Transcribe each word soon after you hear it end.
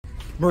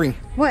Marie.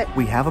 What?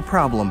 We have a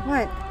problem.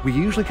 What? We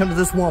usually come to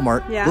this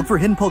Walmart, look for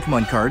hidden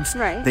Pokemon cards.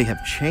 Right. They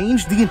have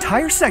changed the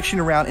entire section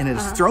around and it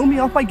has thrown me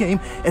off my game,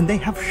 and they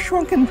have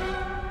shrunken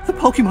the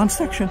Pokemon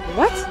section.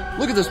 What?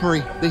 Look at this,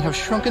 Marie. They have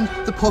shrunken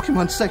the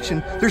Pokemon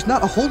section. There's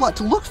not a whole lot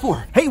to look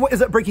for. Hey, what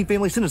is up, Breaking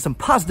family? Sending some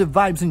positive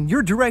vibes in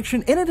your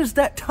direction, and it is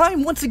that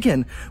time once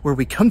again where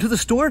we come to the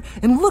store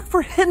and look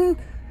for hidden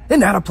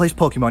and out-of-place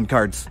Pokemon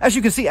cards. As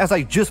you can see, as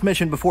I just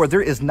mentioned before,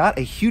 there is not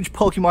a huge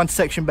Pokemon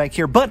section back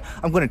here, but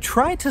I'm going to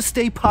try to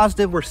stay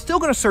positive. We're still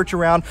going to search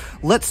around.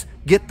 Let's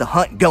get the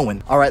hunt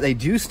going. All right, they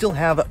do still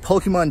have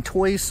Pokemon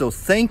toys, so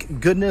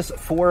thank goodness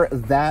for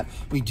that.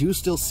 We do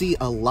still see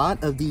a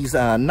lot of these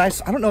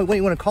nice, I don't know what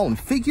you want to call them,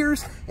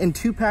 figures and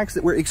 2-packs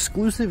that were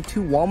exclusive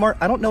to Walmart.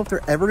 I don't know if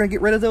they're ever going to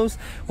get rid of those.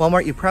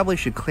 Walmart, you probably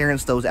should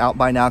clearance those out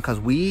by now, because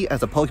we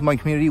as a Pokemon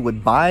community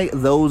would buy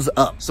those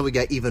up. So we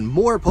got even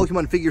more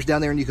Pokemon figures down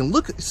there, and you can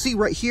see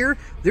right here,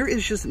 there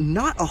is just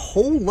not a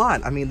whole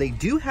lot. I mean, they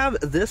do have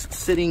this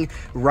sitting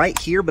right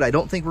here, but I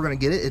don't think we're going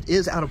to get it. It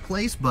is out of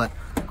place, but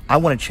I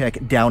want to check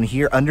down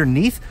here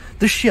underneath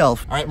the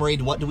shelf. All right, Marie,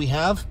 what do we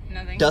have?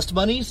 Nothing. Dust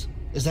bunnies?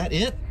 Is that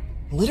it?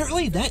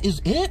 Literally, that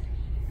is it?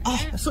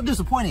 Oh, that's so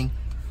disappointing.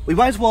 We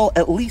might as well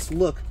at least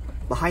look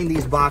behind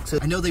these boxes.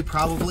 I know they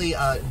probably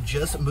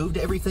just moved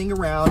everything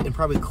around and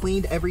probably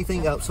cleaned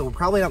everything up, so we're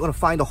probably not going to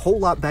find a whole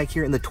lot back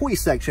here in the toy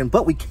section,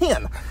 but we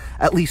can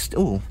at least,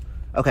 ooh.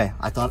 Okay,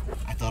 I thought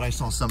I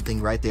saw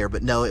something right there,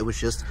 but no, it was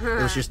just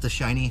the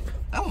shiny.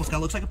 That almost kind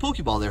of looks like a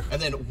Pokeball there.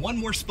 And then one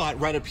more spot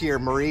right up here,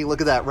 Marie.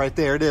 Look at that right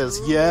there. It is.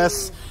 Ooh,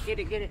 yes. Get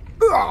it, get it.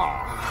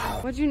 Ah.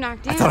 What'd you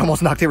knock down? I thought I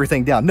almost knocked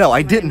everything down. No,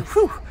 I didn't.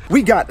 Whew.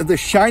 We got the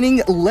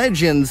Shining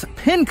Legends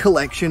pin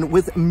collection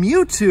with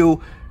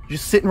Mewtwo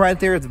just sitting right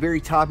there at the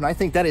very top, and I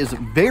think that is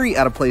very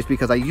out of place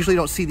because I usually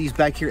don't see these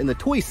back here in the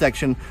toy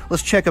section.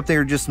 Let's check up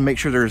there just to make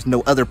sure there's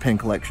no other pin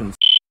collections.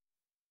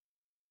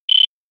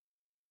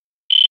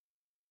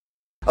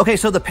 Okay,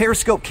 so the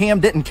periscope cam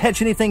didn't catch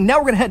anything. Now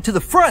we're gonna head to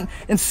the front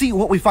and see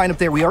what we find up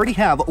there. We already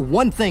have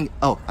one thing.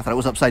 Oh, I thought it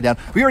was upside down.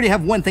 We already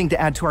have one thing to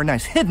add to our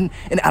nice hidden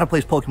and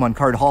out-of-place Pokemon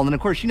card haul. And then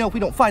of course, you know, if we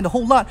don't find a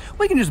whole lot,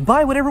 we can just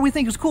buy whatever we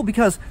think is cool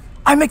because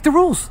I make the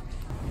rules.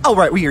 All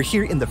right, we are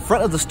here in the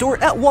front of the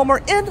store at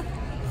Walmart in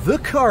the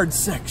card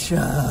section.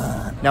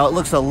 Now it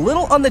looks a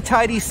little on the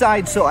tidy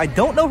side, so I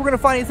don't know if we're gonna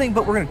find anything,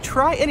 but we're gonna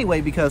try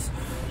anyway because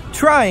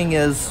trying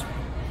is,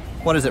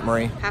 what is it,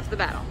 Marie? Half the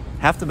battle.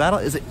 Half the battle?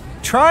 Is it?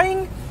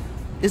 Trying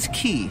is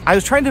key. I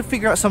was trying to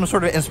figure out some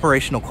sort of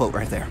inspirational quote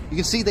right there. You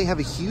can see they have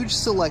a huge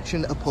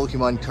selection of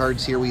Pokemon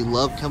cards here. We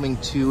love coming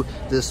to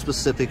this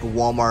specific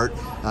Walmart.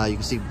 You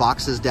can see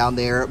boxes down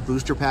there,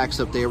 booster packs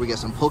up there. We got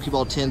some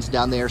Pokeball tins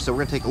down there. So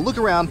we're gonna take a look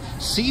around,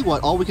 see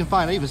what all we can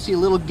find. I even see a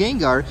little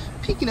Gengar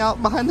peeking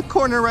out behind the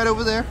corner right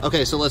over there.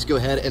 Okay, so let's go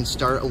ahead and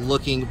start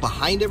looking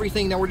behind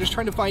everything. Now we're just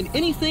trying to find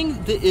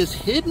anything that is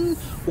hidden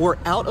or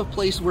out of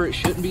place where it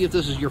shouldn't be. If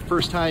this is your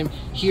first time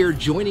here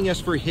joining us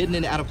for hidden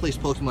and out of place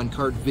Pokemon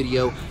card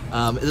video,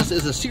 this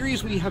is a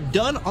series we have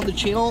done on the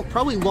channel,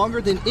 probably longer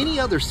than any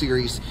other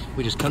series.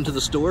 We just come to the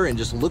store and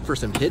just look for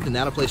some hidden and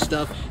out of place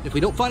stuff. If we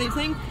don't find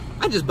anything,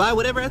 I just buy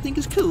whatever I think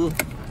is cool.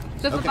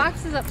 So if a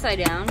box is upside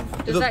down,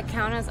 does that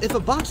count as if a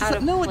box out is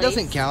of no, place? It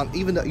doesn't count.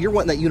 Even though you're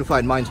wanting that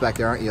unified minds back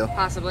there, aren't you?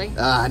 Possibly.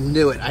 I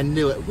knew it. I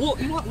knew it. Well,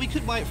 you know what? We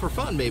could buy it for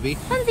fun, maybe.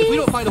 Funsies. If we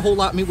don't find a whole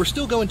lot, I mean, we're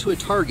still going to a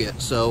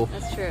Target, so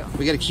that's true.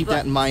 We got to keep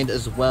that in mind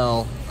as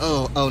well.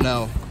 Oh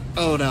no.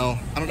 Oh no.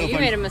 I don't know. You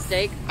made a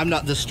mistake. I'm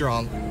not this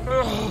strong.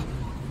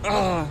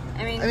 I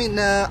mean,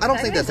 I don't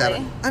think that's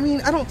out. I mean,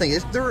 I don't think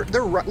it's. They're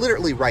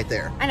literally right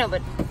there. I know,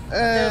 but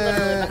they're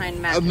literally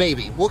behind Magic.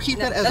 Maybe we'll keep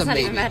that as a maybe. That's not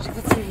even Magic.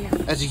 That's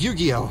Yu-Gi-Oh. As a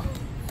Yu-Gi-Oh.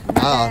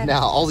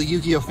 Now all the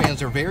Yu-Gi-Oh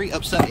fans are very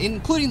upset,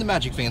 including the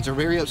Magic fans are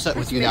very upset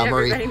with you now,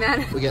 Marie.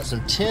 We got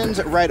some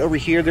tins right over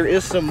here. There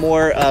is some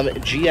more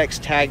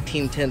GX Tag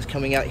Team tins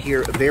coming out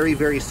here very,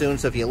 very soon.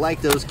 So if you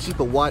like those, keep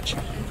a watch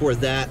for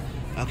that.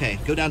 Okay,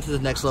 go down to the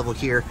next level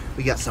here.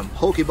 We got some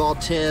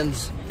Pokeball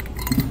tins.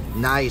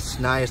 Nice,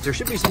 nice. There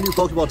should be some new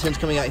Pokeball tins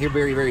coming out here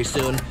very, very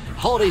soon.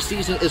 Holiday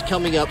season is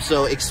coming up,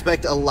 so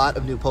expect a lot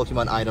of new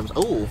Pokemon items.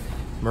 Oh,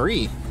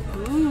 Marie.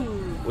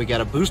 Ooh. We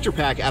got a booster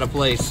pack out of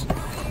place.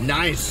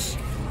 Nice.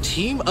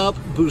 Team Up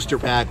booster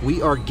pack.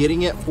 We are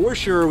getting it for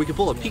sure. We can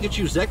pull a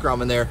Pikachu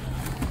Zekrom in there.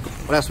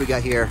 What else we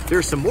got here?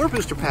 There's some more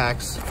booster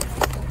packs.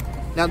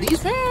 Now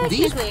these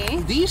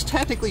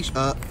technically,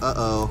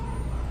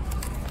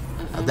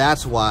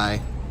 that's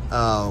why.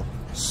 Oh,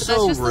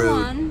 so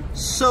rude.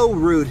 So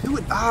rude. Who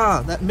would,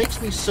 that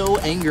makes me so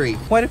angry.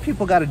 Why do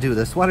people got to do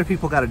this? Why do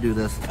people got to do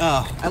this?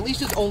 At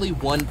least it's only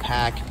one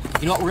pack.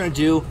 You know what we're going to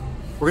do?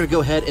 We're going to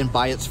go ahead and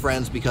buy its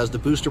friends because the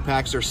booster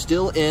packs are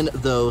still in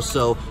those.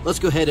 So let's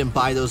go ahead and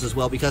buy those as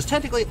well because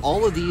technically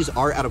all of these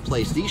are out of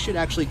place. These should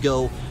actually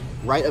go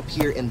right up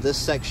here in this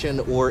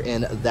section or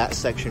in that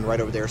section right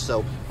over there.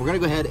 So we're going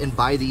to go ahead and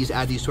buy these,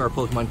 add these to our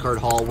Pokemon card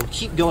haul. We'll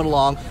keep going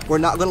along. We're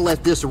not going to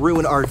let this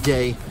ruin our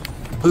day.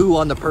 Boo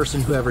on the person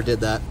who ever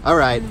did that. All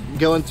right,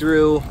 going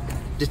through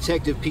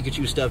Detective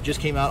Pikachu stuff. Just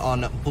came out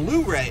on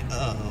Blu-ray.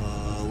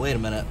 Wait a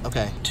minute.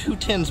 Okay, 2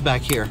 tins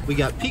back here. We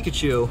got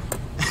Pikachu.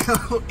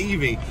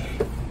 Eevee.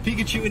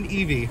 Pikachu and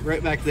Eevee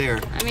right back there.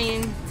 I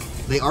mean,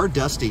 they are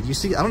dusty. You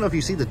see, I don't know if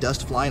you see the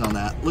dust flying on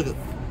that. Look at,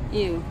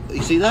 you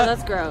see that? Oh,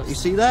 that's gross. You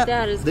see that?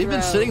 That is They've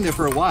gross. been sitting there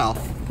for a while.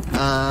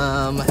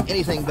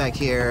 Anything back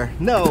here?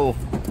 No.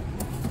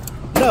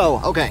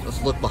 No. Okay,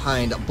 let's look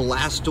behind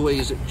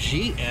Blastoise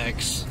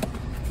GX.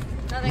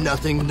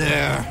 Nothing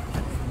there.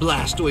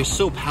 Blastoise,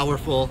 so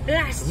powerful.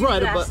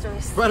 Right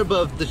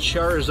above the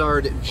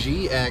Charizard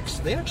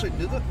GX. They actually,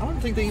 I don't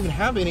think they even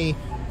have any,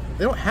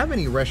 they don't have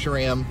any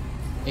Reshiram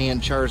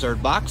and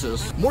Charizard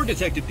boxes. More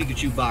Detective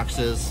Pikachu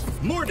boxes.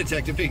 More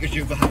Detective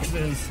Pikachu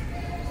boxes.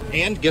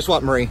 And guess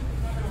what, Marie?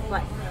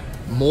 What?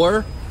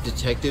 More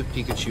Detective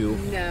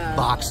Pikachu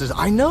boxes.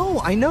 I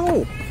know.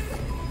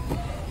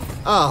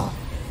 Oh,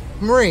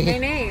 Marie. Hey,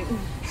 Nate.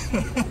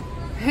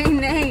 Hey,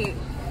 Nate.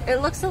 It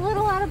looks a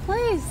little out of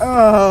place.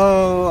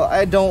 Oh,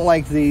 I don't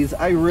like these.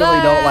 I really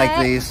don't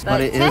like these,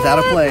 but it is out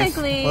of place.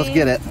 Let's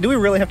get it. Do we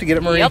really have to get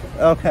it, Marie? Yep.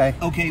 Okay.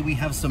 Okay, we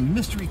have some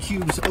mystery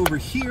cubes over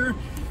here.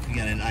 We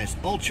got a nice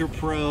Ultra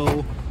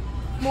Pro.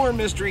 More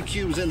mystery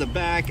cubes in the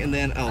back, and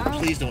then,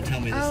 please don't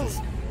tell me this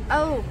is...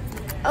 Oh,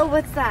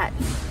 what's that?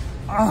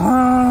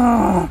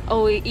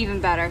 Oh, even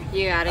better.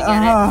 You gotta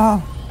get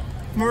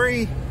it.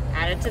 Marie.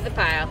 Add it to the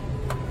pile.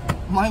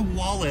 My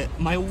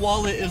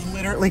wallet is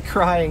literally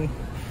crying.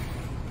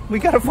 We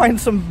gotta find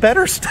some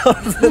better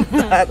stuff than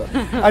that.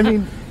 I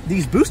mean,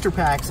 these booster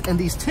packs and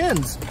these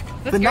tins,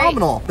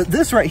 phenomenal. Great. But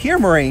this right here,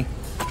 Marie.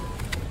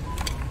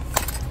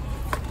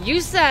 You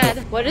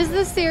said, what is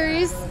this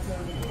series?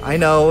 I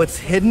know, it's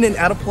hidden and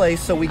out of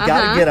place, so we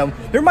gotta get them.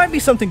 There might be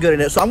something good in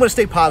it, so I'm gonna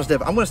stay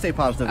positive. I'm gonna stay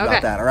positive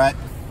about that, all right?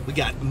 We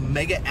got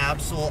Mega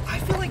Absol. I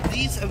feel like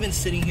these have been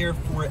sitting here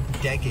for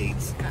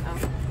decades.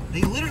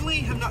 They literally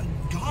have not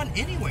gone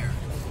anywhere.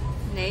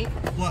 Nate?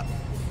 What?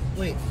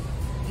 Wait.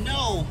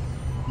 No.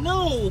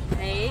 No.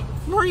 Nate?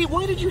 Marie,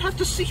 why did you have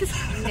to see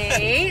that?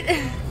 Nate?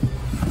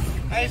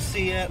 I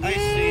see it. I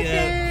see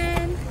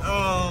it.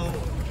 Oh,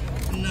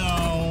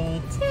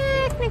 no.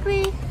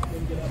 Technically.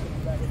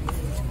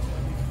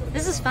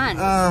 This is fun.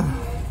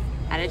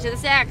 Add it to the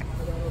stack.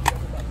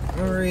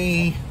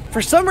 Marie.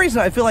 For some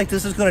reason, I feel like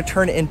this is going to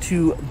turn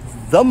into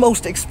the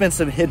most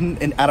expensive hidden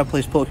and out of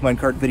place Pokemon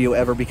cart video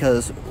ever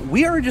because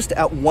we are just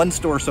at one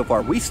store so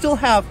far. We still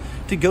have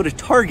to go to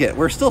Target.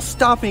 We're still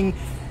stopping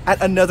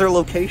at another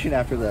location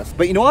after this.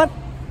 But you know what?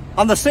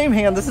 On the same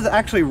hand, this is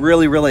actually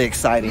really, really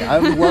exciting.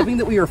 I'm loving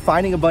that we are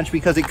finding a bunch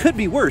because it could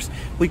be worse.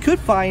 We could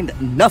find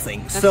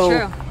nothing. That's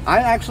true. I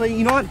actually,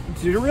 you know what?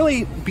 To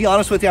really be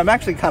honest with you, I'm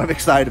actually kind of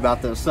excited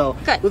about this. So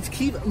let's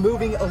keep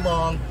moving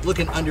along,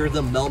 looking under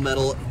the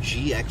Melmetal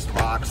GX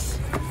box.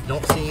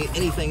 Don't see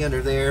anything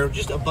under there.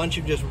 Just a bunch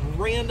of just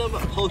random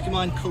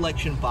Pokemon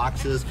collection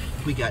boxes.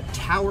 We got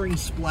Towering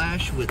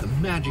Splash with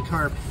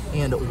Magikarp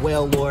and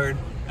Wailord.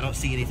 I don't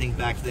see anything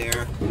back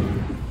there.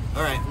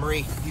 All right,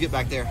 Marie, you get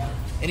back there.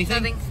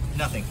 Anything?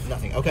 Nothing.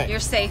 Okay. You're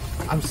safe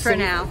for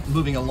now.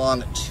 Moving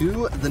along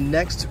to the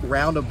next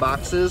round of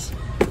boxes.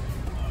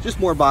 Just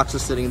more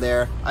boxes sitting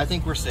there. I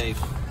think we're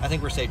safe.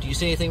 Do you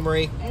see anything,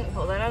 Marie?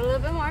 Pull that out a little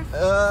bit more.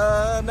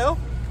 No.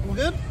 We're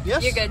good?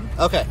 Yes? You're good.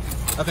 Okay.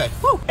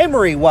 Woo. And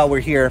Marie, while we're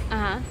here,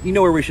 you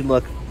know where we should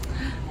look?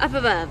 Up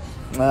above.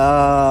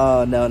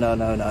 Oh,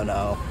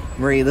 no.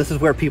 Marie, this is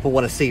where people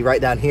want to see,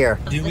 right down here.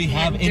 Do we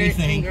have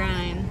anything?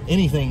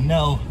 Anything?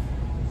 No.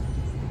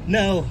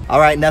 All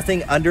right,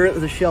 nothing under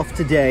the shelf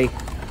today.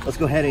 Let's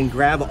go ahead and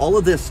grab all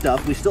of this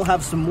stuff. We still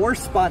have some more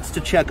spots to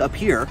check up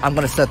here. I'm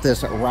gonna set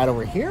this right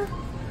over here.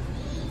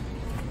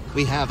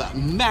 We have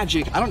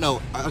Magic. I don't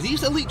know, are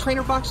these Elite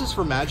Trainer boxes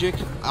for Magic?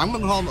 I'm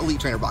gonna call them Elite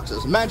Trainer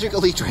boxes. Magic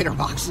Elite Trainer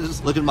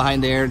boxes. Looking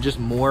behind there, just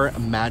more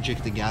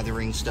Magic the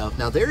Gathering stuff.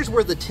 Now there's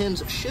where the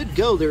tins should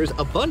go. There's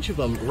a bunch of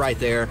them right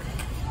there.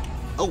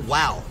 Oh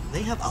wow,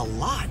 they have a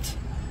lot.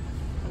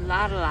 A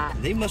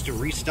lot. They must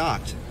have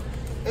restocked.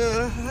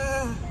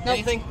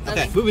 Anything? Nothing.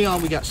 Okay, moving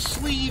on, we got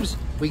sleeves.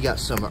 We got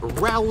some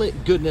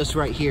Rowlet goodness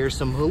right here,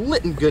 some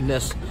Litten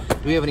goodness. Do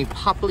we have any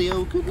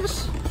Poplio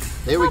goodness?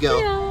 There we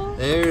go.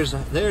 There's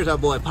our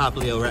boy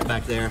Poplio right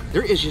back there.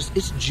 There is just,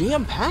 it's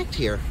jam-packed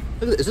here.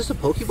 Look at this. Is this a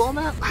Pokeball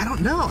map? I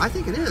don't know. I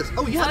think it is.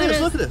 Oh yeah, it is.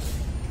 Look at this.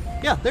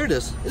 Yeah, there it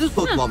is. It is a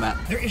Pokeball map.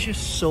 There is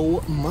just so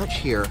much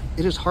here.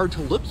 It is hard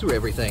to look through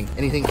everything.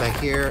 Anything back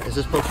here? Is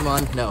this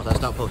Pokemon? No,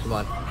 that's not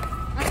Pokemon.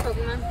 That's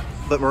Pokemon.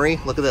 But Marie,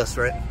 look at this,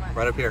 right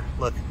up here.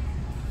 Look.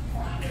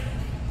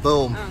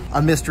 Boom.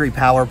 A mystery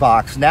power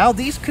box. Now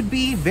these could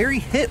be very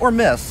hit or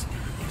miss.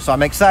 So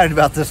I'm excited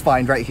about this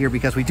find right here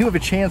because we do have a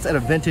chance at a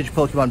vintage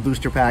Pokemon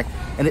booster pack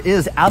and it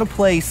is out of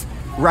place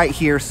right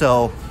here.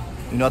 So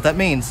you know what that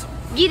means.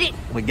 Get it.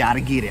 We gotta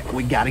get it.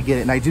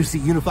 And I do see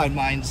Unified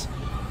Minds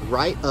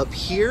right up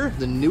here.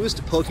 The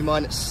newest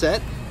Pokemon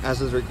set as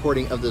of the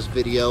recording of this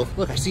video.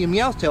 Look, I see a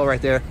Meowth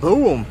right there.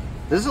 Boom.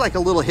 This is like a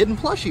little hidden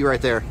plushie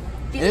right there.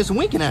 And it's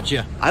winking at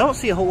you. I don't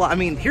see a whole lot. I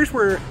mean, here's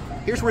where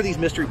these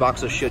mystery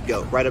boxes should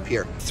go, right up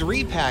here.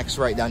 3 packs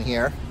right down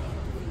here.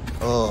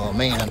 Oh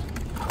man.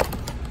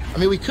 I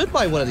mean, we could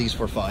buy one of these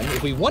for fun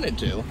if we wanted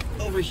to.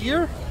 Over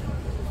here,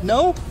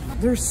 no.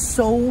 There's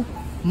so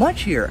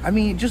much here. I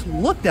mean, just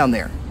look down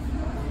there.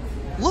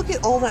 Look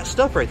at all that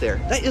stuff right there.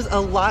 That is a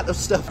lot of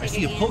stuff. I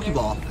see a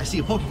Pokeball. I see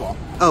a Pokeball.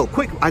 Oh,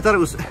 quick. I thought it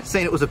was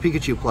saying it was a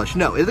Pikachu plush.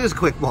 No, it is a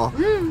Quick Ball.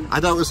 I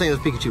thought it was saying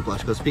it was Pikachu plush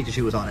because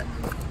Pikachu was on it.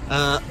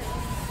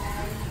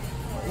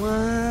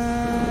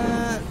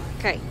 What?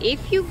 Okay,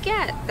 if you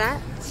get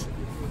that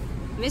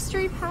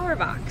mystery power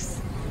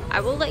box, I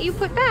will let you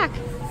put back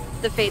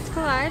the Fates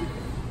Collide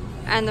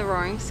and the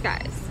Roaring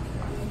Skies.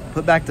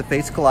 Put back the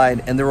Fates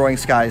Collide and the Roaring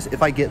Skies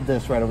if I get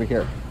this right over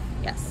here.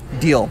 Yes.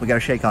 Deal. We got to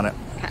shake on it.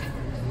 Okay.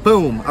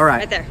 Boom. All right.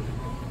 Right there.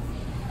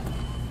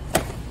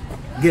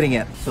 Getting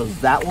it. So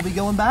that will be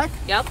going back.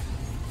 Yep.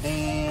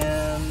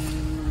 And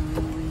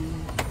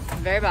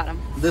Very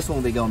bottom. this one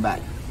will be going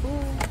back. Ooh.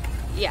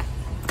 Yeah.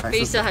 Right, But you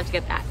so still have to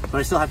get that. But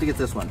I still have to get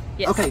this one.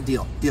 Yes. Okay,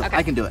 deal. Deal. Okay.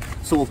 I can do it.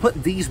 So we'll put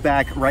these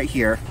back right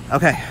here.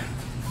 Okay.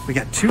 We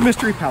got 2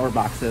 mystery power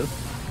boxes.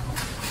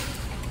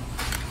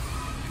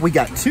 We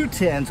got 2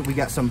 tins. We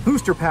got some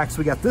booster packs.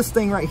 We got this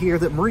thing right here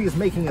that Marie is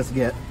making us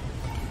get.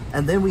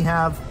 And then we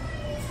have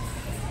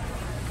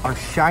our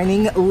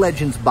Shining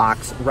Legends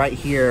box right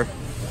here.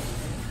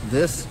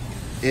 This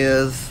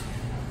is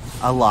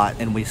a lot,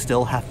 and we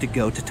still have to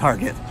go to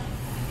Target.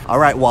 All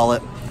right,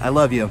 Wallet, I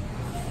love you,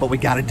 but we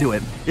gotta do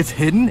it. It's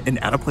hidden and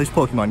out of place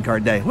Pokemon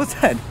card day. Let's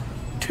head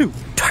to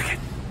Target.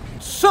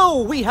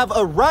 So we have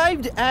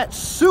arrived at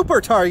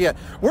Super Target.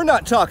 We're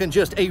not talking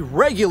just a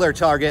regular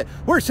Target.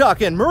 We're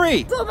talking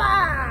Marie.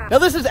 Now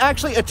this is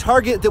actually a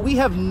Target that we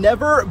have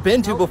never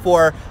been to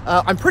before.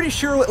 I'm pretty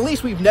sure at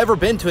least we've never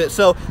been to it.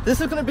 So this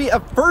is gonna be a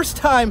first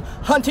time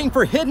hunting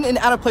for hidden and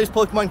out of place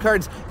Pokemon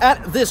cards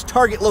at this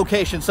Target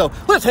location. So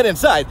let's head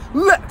inside.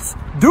 Let's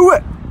do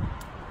it.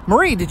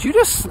 Marie, did you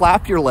just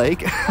slap your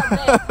leg?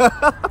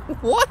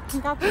 What?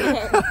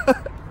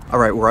 All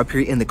right, we're up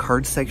here in the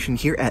card section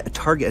here at a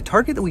Target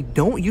that we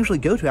don't usually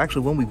go to,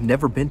 actually one we've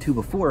never been to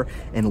before.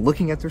 And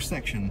looking at their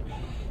section,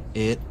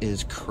 it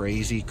is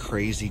crazy,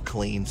 crazy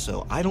clean.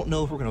 So I don't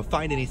know if we're gonna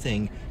find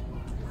anything,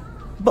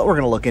 but we're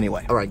gonna look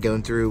anyway. All right,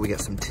 going through, we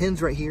got some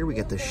tins right here. We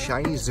got the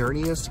Shiny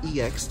Xerneas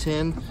EX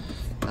tin.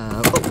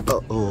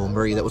 Oh,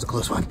 Marie, that was a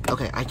close one.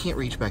 Okay, I can't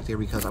reach back there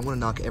because I want to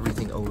knock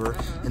everything over.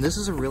 And this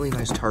is a really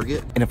nice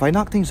Target. And if I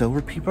knock things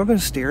over, people are going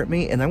to stare at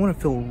me and I want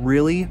to feel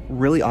really,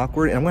 really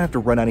awkward. And I'm going to have to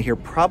run out of here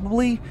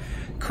probably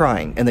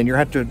crying. And then you're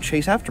going to have to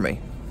chase after me.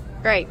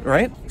 Right.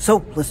 Right?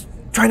 So let's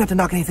try not to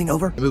knock anything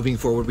over. Moving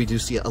forward, we do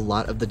see a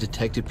lot of the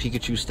Detective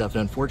Pikachu stuff.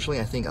 And unfortunately,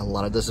 I think a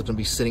lot of this is going to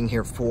be sitting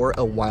here for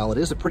a while. It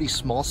is a pretty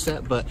small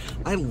set, but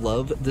I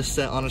love this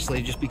set,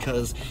 honestly, just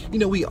because, you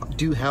know, we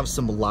do have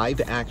some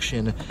live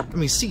action, I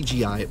mean,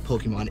 CGI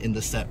Pokemon in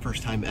the set,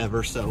 first time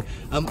ever. So,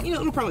 you know,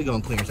 it'll probably go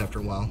on clearance after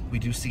a while. We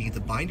do see the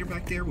binder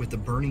back there with the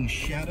Burning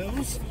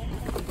Shadows.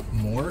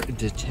 More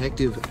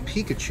Detective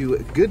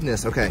Pikachu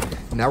goodness. Okay,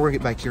 now we're going to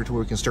get back here to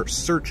where we can start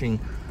searching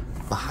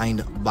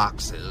behind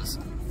boxes.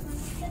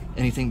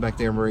 Anything back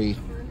there, Marie?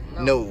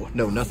 No,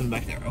 nothing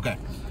back there. Okay,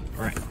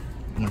 all right.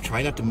 I'm gonna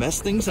try not to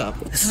mess things up.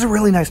 This is a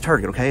really nice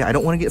Target, okay? I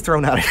don't want to get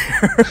thrown out of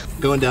here.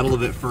 Going down a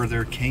little bit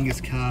further,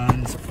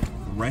 Kangaskhan's,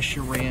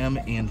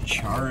 Reshiram, and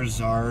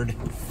Charizard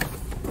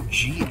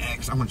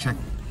GX. I'm gonna check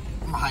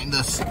behind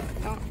this.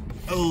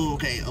 Oh,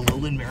 okay, a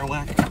Alolan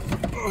Marowak.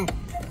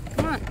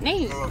 Come on,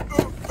 Nate.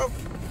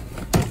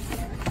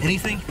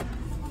 Anything?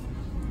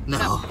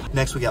 No.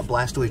 Next, we got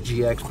Blastoise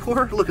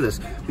GX. Look at this.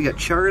 We got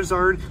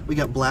Charizard. We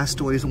got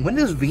Blastoise. When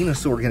is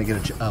Venusaur gonna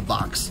get a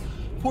box?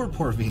 Poor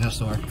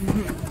Venusaur.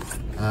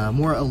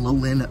 More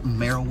Alolan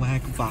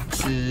Marowak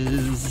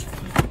boxes.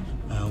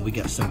 We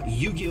got some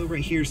Yu-Gi-Oh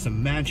right here.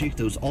 Some Magic.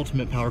 Those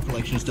Ultimate Power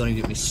Collections don't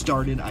even get me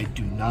started. I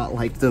do not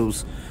like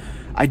those.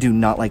 I do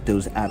not like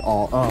those at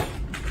all. Oh.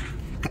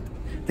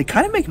 They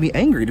kind of make me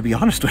angry, to be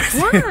honest with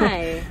you.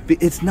 Why?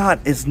 It's not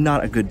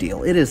a good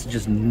deal. It is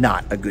just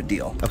not a good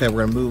deal. Okay,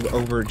 we're gonna move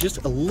over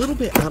just a little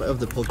bit out of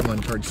the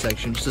Pokemon card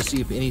section just to see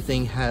if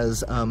anything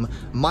has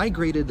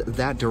migrated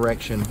that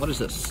direction. What is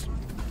this?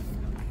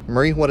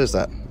 Marie, what is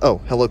that? Oh,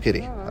 Hello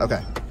Kitty.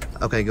 Okay.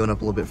 Okay, going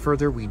up a little bit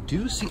further, we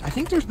do see, I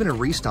think there's been a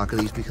restock of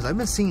these because I've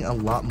been seeing a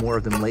lot more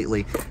of them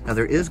lately. Now,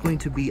 there is going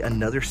to be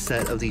another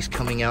set of these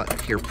coming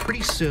out here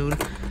pretty soon,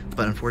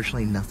 but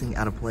unfortunately, nothing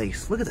out of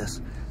place. Look at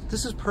this.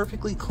 This is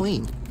perfectly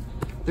clean.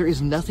 There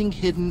is nothing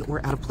hidden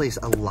or out of place.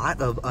 A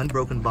lot of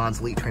Unbroken Bonds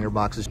Elite Trainer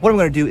boxes. What I'm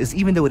gonna do is,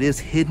 even though it is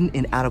hidden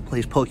and out of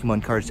place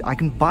Pokemon cards, I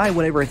can buy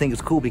whatever I think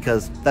is cool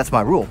because that's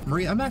my rule.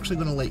 Marie, I'm actually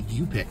gonna let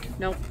you pick.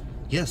 Nope.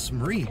 Yes,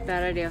 Marie.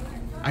 Bad idea.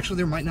 Actually,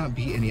 there might not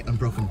be any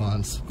Unbroken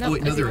Bonds. Nope, Oh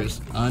wait, no, there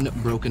is.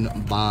 Unbroken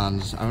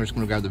Bonds. I'm just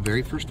gonna grab the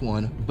very first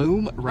one.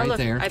 Boom, right look,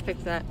 there. I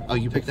picked that. Oh,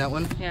 you picked that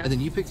one? Yeah. And then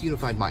you picked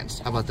Unified Minds.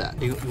 How about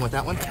that? You want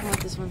that one? I want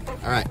this one.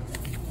 All right.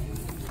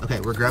 Okay,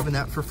 we're grabbing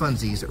that for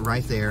funsies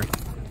right there.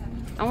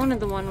 I wanted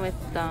the one with,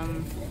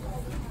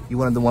 You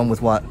wanted the one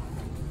with what?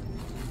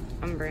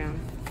 Umbreon.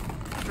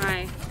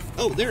 Hi.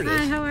 Oh, there it is.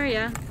 Hi, how are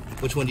ya?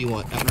 Which one do you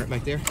want? That one right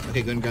back there? Okay, go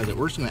ahead and grab that.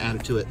 We're just gonna add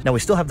it to it. Now we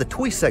still have the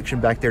toy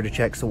section back there to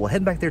check, so we'll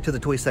head back there to the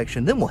toy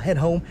section, then we'll head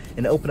home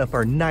and open up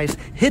our nice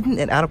hidden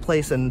and out of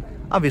place and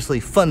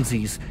obviously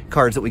funsies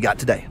cards that we got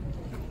today.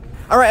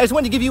 All right, I just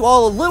wanted to give you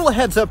all a little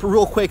heads up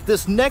real quick.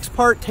 This next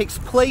part takes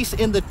place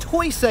in the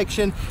toy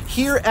section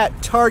here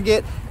at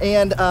Target,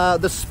 and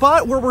the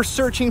spot where we're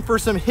searching for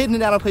some hidden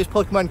and out-of-place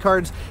Pokemon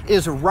cards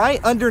is right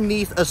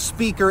underneath a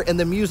speaker, and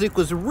the music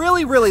was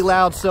really, really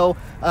loud, so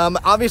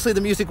obviously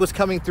the music was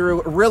coming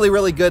through really,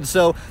 really good,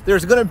 so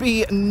there's gonna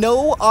be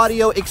no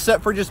audio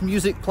except for just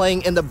music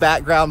playing in the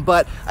background,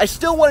 but I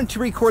still wanted to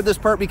record this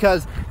part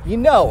because you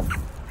know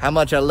how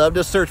much I love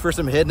to search for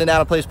some hidden and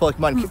out-of-place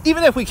Pokemon,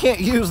 even if we can't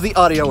use the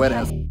audio in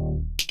it.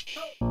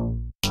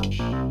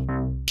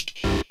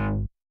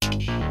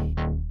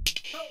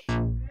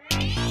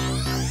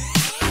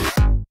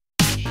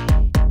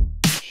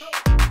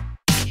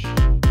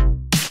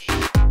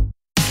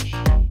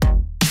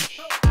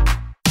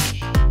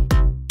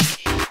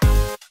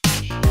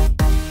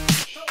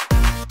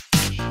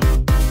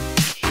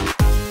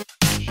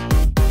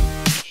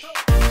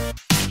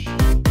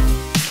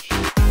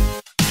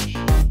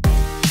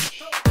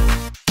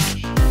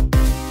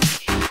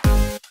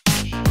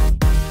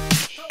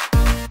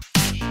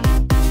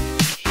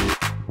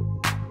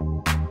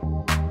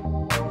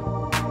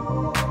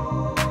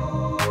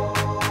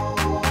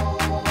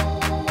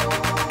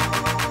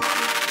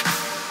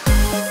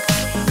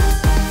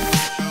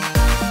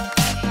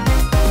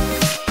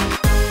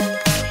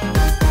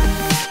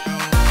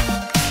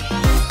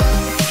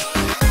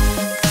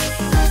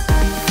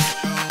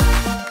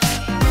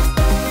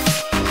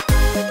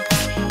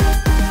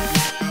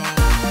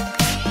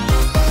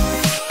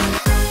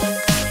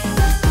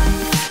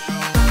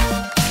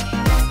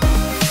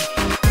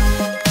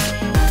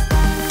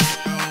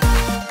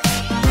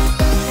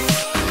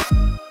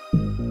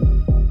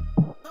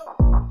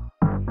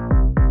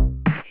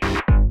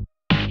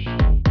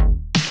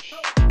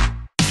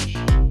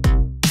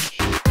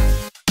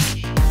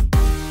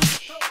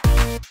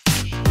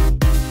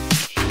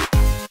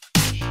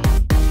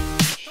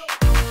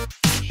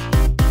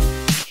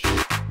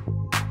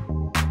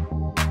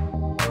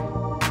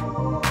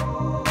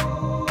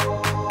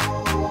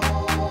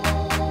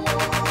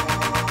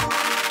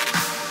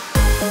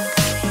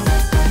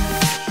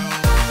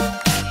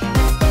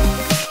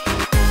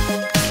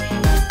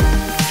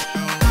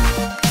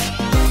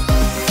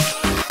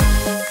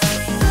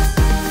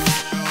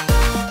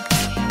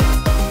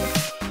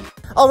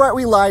 All right,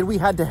 we lied. We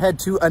had to head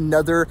to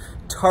another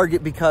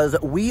Target because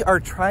we are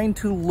trying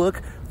to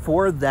look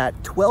for that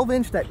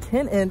 12-inch, that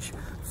 10-inch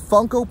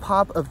Funko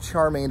Pop of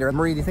Charmander.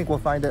 Marie, do you think we'll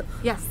find it?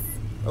 Yes.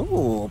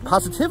 Oh,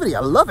 positivity.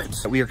 I love it.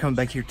 We are coming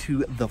back here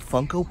to the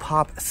Funko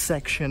Pop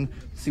section.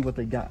 See what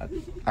they got.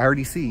 I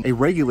already see a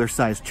regular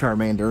sized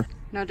Charmander.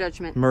 No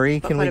judgment.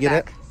 Marie, can we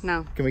get it?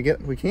 No. Can we get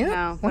it? We can't?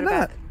 No. Why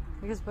not?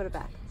 We just put it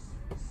back.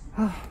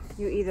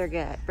 You either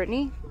get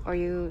Brittany or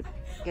you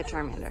get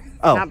Charmander.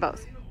 Oh. Not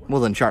both. Well,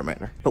 then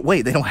Charmander. But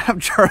wait, they don't have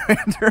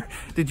Charmander.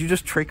 Did you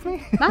just trick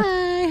me?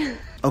 Bye.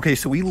 Okay,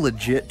 so we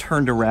legit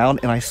turned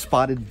around and I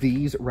spotted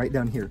these right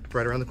down here,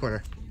 right around the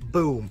corner.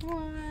 Boom.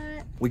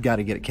 What? We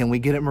gotta get it. Can we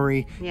get it,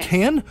 Marie? Yes.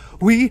 Can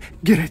we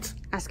get it?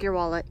 Ask your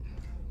wallet.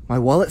 My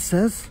wallet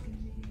says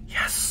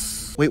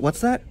yes. Wait, what's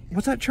that?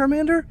 What's that,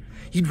 Charmander?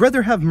 You'd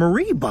rather have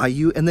Marie buy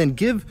you and then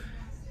give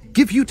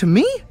you to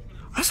me?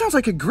 That sounds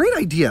like a great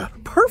idea.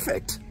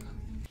 Perfect.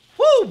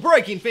 Woo,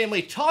 Breaking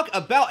family, talk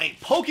about a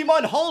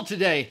Pokemon haul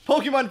today.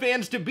 Pokemon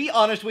fans, to be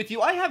honest with you,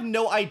 I have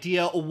no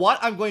idea what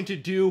I'm going to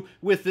do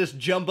with this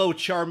Jumbo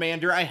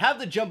Charmander. I have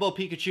the Jumbo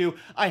Pikachu,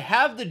 I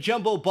have the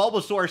Jumbo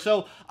Bulbasaur,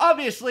 so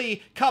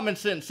obviously common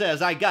sense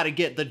says I gotta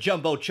get the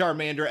Jumbo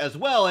Charmander as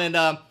well,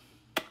 and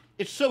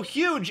it's so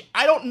huge,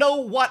 I don't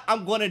know what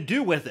I'm gonna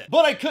do with it.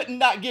 But I couldn't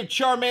not give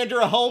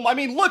Charmander a home. I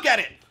mean, look at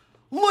it.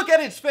 Look at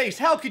its face.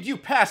 How could you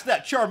pass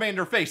that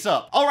Charmander face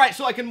up? All right,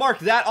 so I can mark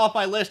that off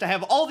my list. I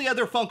have all the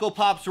other Funko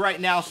Pops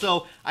right now,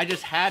 so I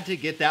just had to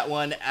get that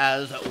one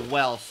as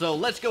well. So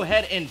let's go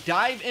ahead and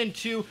dive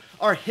into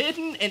our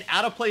hidden and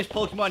out-of-place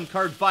Pokemon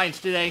card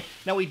finds today.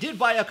 Now, we did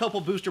buy a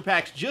couple booster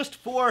packs just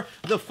for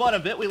the fun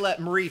of it. We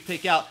let Marie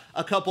pick out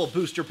a couple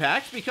booster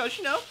packs because,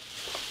 you know,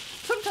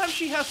 sometimes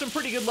she has some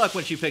pretty good luck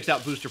when she picks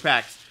out booster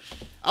packs.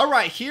 All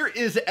right, here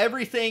is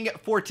everything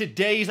for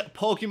today's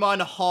Pokemon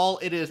haul.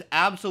 It is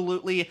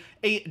absolutely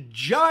a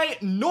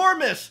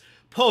ginormous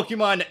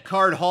Pokemon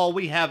card haul.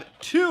 We have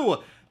 2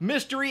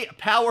 mystery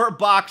power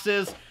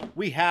boxes.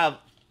 We have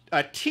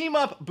a Team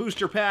Up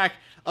booster pack,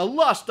 a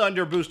Lost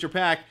Thunder booster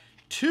pack,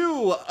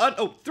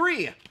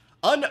 3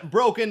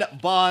 Unbroken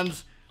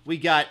Bonds. We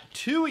got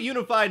 2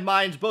 Unified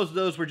Minds. Both of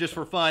those were just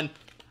for fun.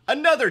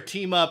 Another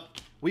Team Up.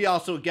 We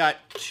also got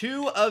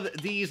 2 of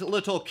these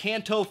little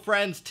Kanto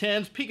Friends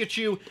tins,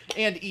 Pikachu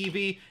and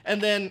Eevee, and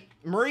then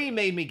Marie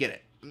made me get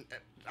it.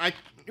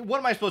 What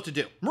am I supposed to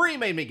do? Marie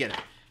made me get it.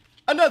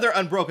 Another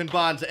Unbroken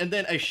Bonds, and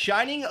then a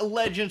Shining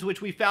Legends,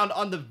 which we found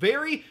on the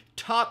very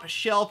top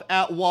shelf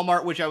at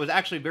Walmart, which I was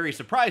actually very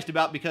surprised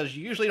about because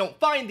you usually don't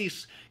find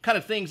these kind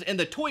of things in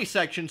the toy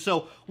section.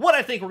 So what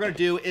I think we're going to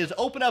do is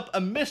open up a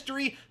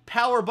mystery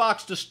power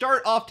box to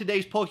start off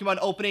today's Pokemon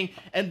opening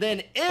and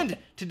then end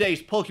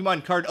today's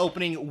Pokemon card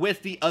opening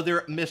with the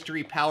other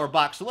mystery power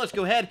box. So let's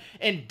go ahead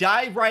and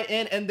dive right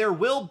in, and there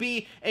will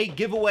be a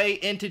giveaway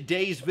in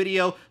today's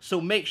video,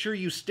 so make sure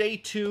you stay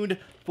tuned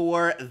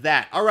for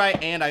that. All right,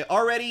 and I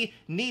already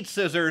need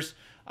scissors.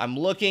 I'm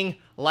looking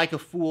like a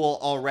fool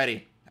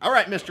already. All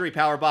right, mystery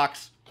power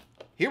box.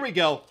 Here we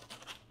go.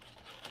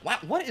 Wow,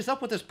 what is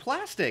up with this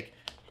plastic?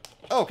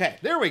 Okay,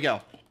 there we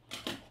go.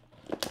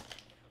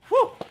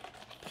 Whew.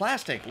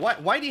 Plastic.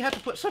 Why do you have to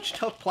put such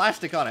tough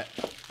plastic on it?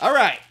 All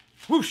right.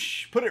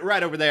 Whoosh. Put it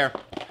right over there.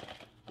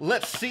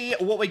 Let's see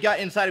what we got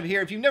inside of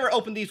here. If you've never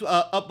opened these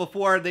up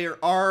before, there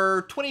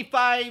are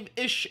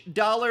 $25-ish.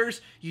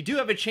 You do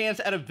have a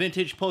chance at a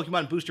vintage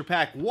Pokemon booster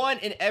pack. 1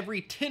 in every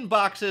 10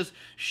 boxes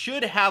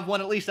should have one,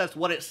 at least that's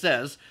what it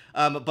says.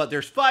 But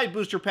there's 5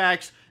 booster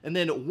packs, and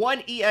then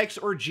 1 EX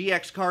or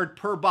GX card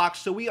per box.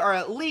 So we are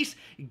at least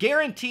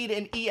guaranteed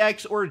an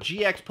EX or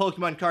GX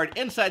Pokemon card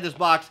inside this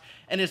box,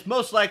 and it's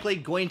most likely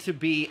going to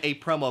be a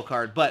promo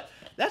card. But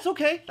that's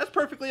okay. That's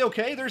perfectly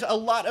okay. There's a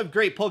lot of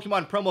great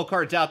Pokemon promo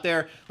cards out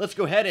there. Let's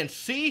go ahead and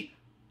see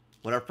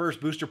what our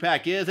first booster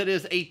pack is. It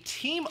is a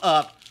Team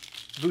Up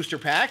booster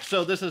pack,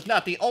 so this is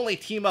not the only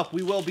Team Up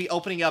we will be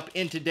opening up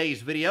in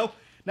today's video.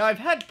 Now, I've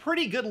had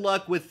pretty good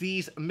luck with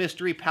these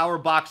mystery power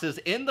boxes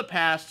in the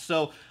past,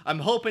 so I'm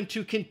hoping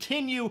to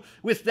continue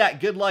with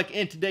that good luck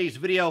in today's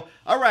video.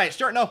 All right,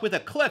 starting off with a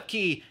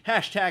Klefki,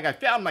 hashtag I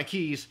found my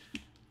keys,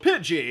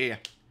 Pidgey,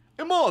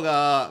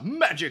 Emolga,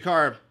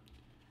 Magikarp,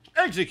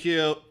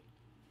 Execute,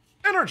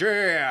 Energy,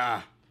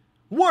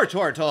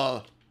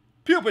 Wartortle,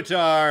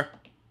 Pupitar,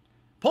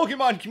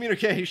 Pokemon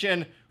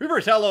Communication,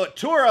 Reverse Holo,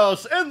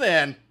 Tauros, and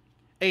then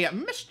a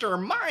Mr.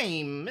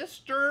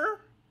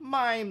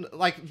 Mime,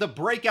 like the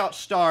breakout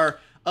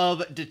star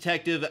of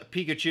Detective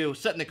Pikachu.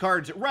 Setting the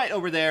cards right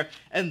over there,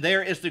 and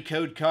there is the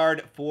code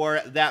card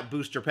for that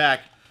booster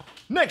pack.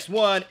 Next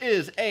one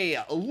is a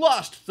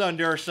Lost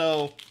Thunder,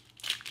 so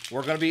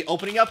we're going to be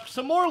opening up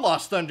some more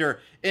Lost Thunder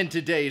in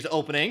today's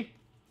opening.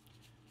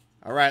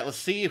 All right, let's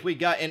see if we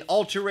got an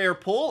ultra rare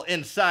pull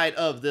inside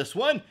of this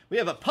one. We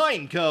have a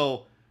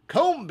Pineco,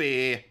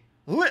 Combee,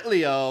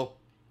 Litleo,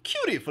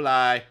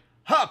 Cutiefly,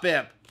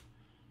 Hoppip,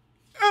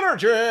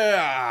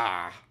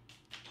 Energy,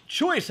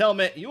 Choice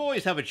Helmet, you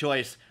always have a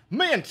choice,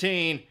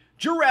 Mantine,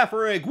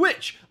 Girafarig,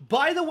 which,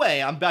 by the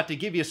way, I'm about to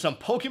give you some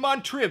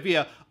Pokemon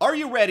trivia. Are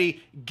you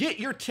ready? Get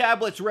your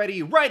tablets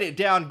ready, write it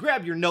down,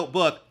 grab your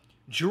notebook.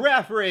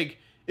 Girafarig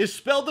is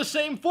spelled the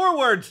same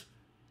forwards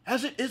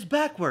as it is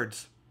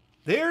backwards.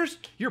 There's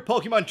your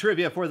Pokemon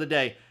trivia for the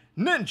day.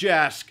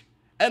 Ninjask,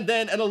 and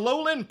then an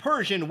Alolan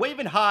Persian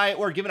waving high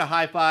or giving a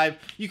high five.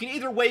 You can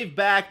either wave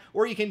back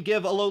or you can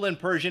give Alolan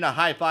Persian a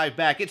high five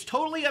back. It's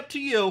totally up to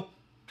you.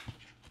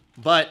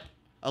 But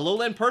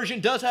Alolan Persian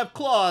does have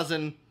claws,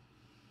 and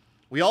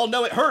we all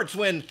know it hurts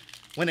when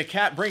a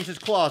cat brings his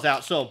claws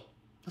out. So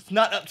let's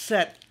not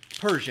upset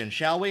Persian,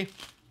 shall we?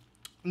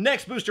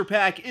 Next booster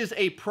pack is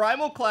a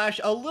Primal Clash,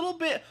 a little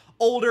bit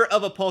older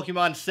of a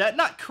Pokemon set.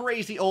 Not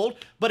crazy old,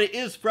 but it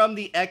is from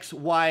the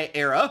XY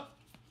era.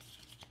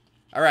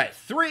 All right,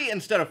 3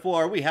 instead of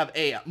 4. We have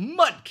a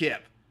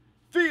Mudkip,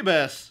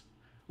 Phoebus.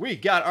 We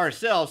got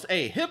ourselves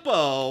a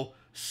Hippo,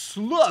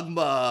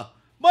 Slugma,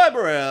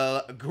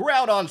 Bibarel,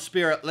 Groudon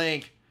Spirit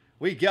Link.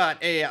 We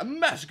got a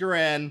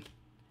Masquerain,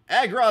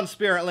 Aggron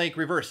Spirit Link,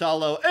 Reverse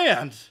Holo,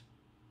 and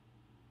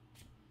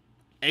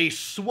a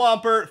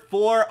Swampert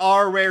for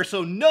our rare.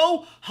 So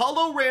no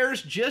holo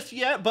rares just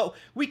yet, but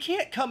we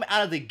can't come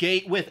out of the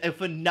gate with a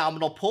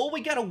phenomenal pull.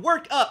 We got to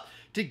work up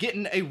to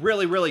getting a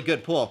really, really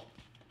good pull.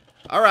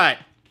 All right,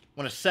 I'm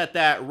going to set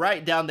that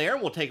right down there.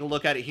 We'll take a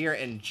look at it here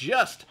in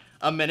just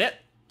a minute.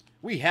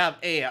 We have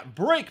a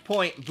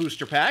Breakpoint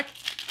booster pack.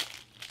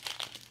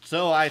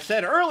 So I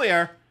said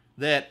earlier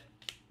that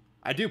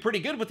I do pretty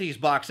good with these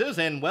boxes,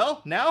 and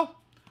well, now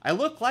I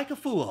look like a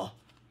fool.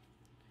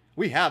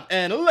 We have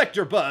an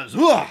Electabuzz,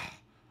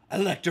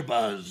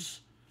 Electabuzz,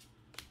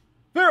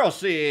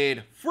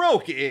 Ferroseed,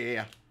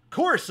 Froakie,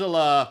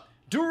 Corsola,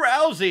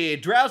 Drowsy.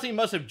 Drowsy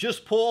must have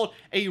just pulled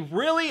a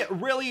really,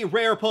 really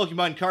rare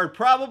Pokemon card,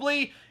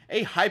 probably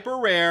a hyper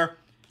rare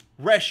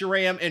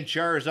Reshiram and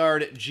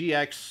Charizard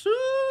GX,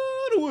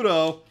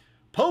 Sudowoodo,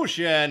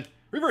 Potion,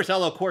 Reverse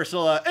Holo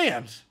Corsola,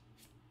 and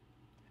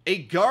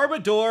a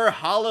Garbodor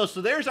Holo.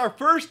 So there's our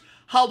first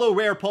holo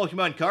rare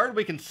Pokemon card.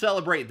 We can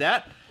celebrate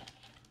that.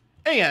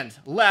 And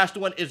last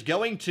one is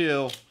going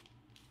to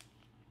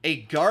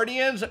a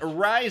Guardians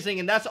Rising,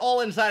 and that's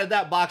all inside of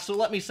that box. So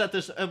let me set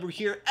this over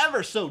here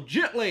ever so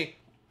gently.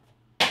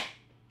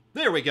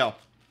 There we go.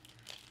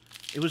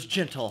 It was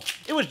gentle.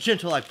 It was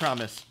gentle, I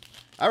promise.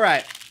 All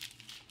right.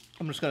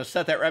 I'm just going to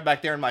set that right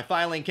back there in my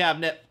filing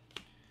cabinet.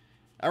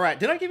 All right.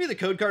 Did I give you the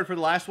code card for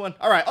the last one?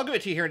 All right. I'll give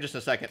it to you here in just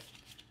a second.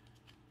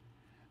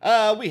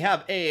 We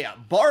have a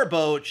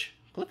Barboach,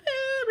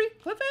 Clefairy,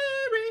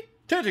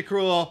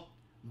 Tentacruel,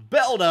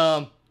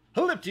 Beldum,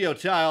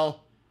 Elliptiotile,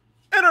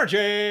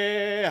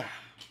 Energy,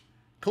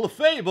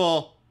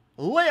 Clefable,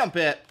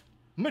 Lampet,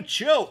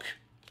 Machoke,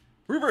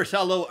 Reverse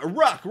Hollow,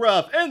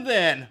 Rockruff, and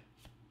then,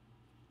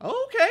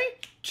 okay,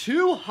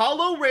 2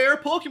 Holo Rare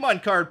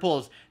Pokemon card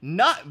pulls.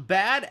 Not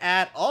bad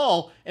at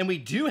all. And we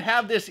do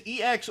have this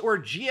EX or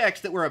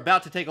GX that we're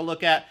about to take a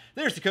look at.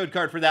 There's the code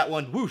card for that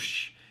one,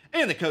 whoosh.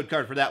 And the code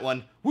card for that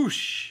one,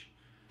 whoosh.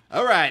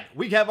 All right,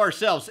 we have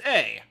ourselves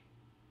a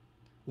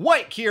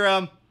White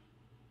Kyurem.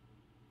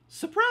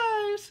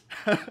 Surprise!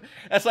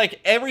 That's like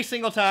every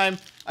single time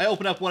I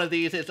open up one of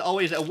these, it's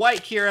always a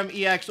White Kyurem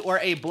EX or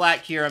a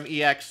Black Kyurem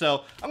EX.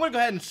 So I'm going to go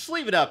ahead and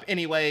sleeve it up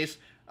anyways.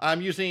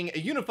 I'm using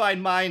Unified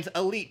Minds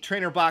Elite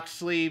Trainer Box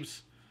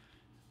sleeves.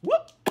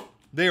 Whoop!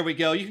 There we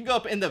go. You can go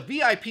up in the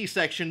VIP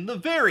section, the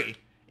very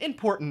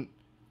important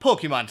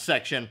Pokemon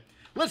section.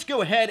 Let's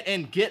go ahead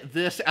and get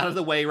this out of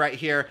the way right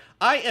here.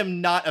 I am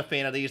not a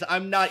fan of these.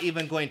 I'm not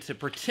even going to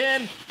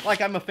pretend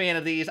like I'm a fan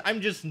of these. I'm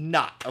just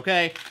not,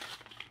 okay?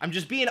 I'm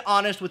just being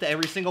honest with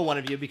every single one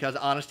of you because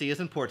honesty is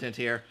important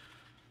here.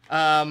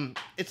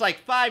 It's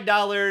like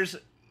 $5.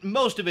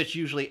 Most of it's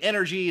usually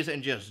energies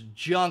and just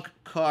junk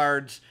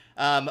cards.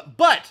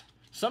 But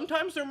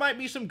sometimes there might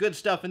be some good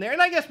stuff in there,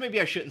 and I guess maybe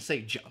I shouldn't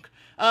say junk.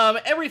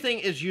 Everything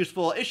is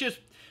useful. It's just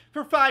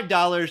for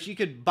 $5, you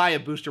could buy a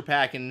booster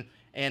pack and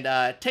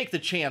take the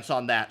chance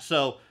on that.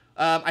 So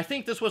I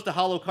think this was the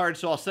holo card,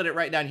 so I'll set it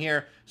right down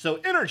here. So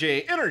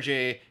Energy,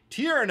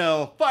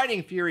 Tierno,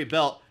 Fighting Fury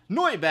Belt,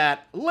 Noibat,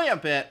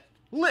 Lampet,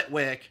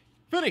 Litwick,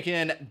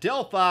 Finnegan,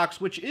 Delphox,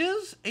 which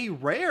is a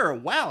rare.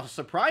 Wow,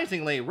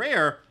 surprisingly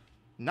rare.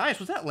 Nice.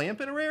 Was that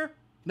Lampet a rare?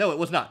 No, it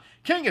was not.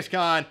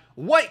 Kangaskhan,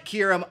 White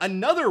Kyurem,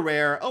 another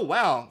rare. Oh,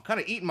 wow. Kind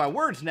of eating my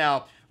words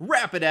now.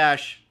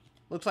 Rapidash.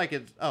 Looks like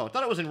it's... Oh, I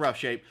thought it was in rough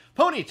shape.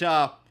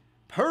 Ponyta,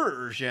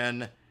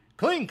 Persian,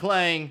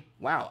 Kling.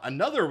 Wow,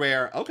 another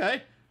rare.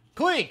 Okay.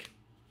 Clink,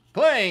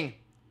 Clang,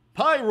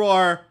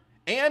 Pyroar,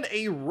 and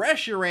a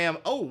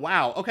Reshiram. Oh,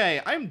 wow.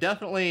 Okay, I'm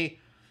definitely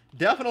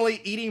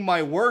eating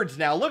my words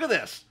now. Look at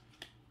this.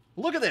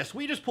 Look at this.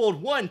 We just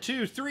pulled 1,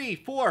 2, 3,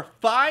 4,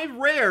 5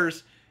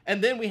 rares.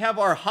 And then we have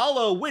our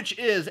holo, which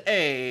is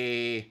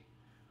a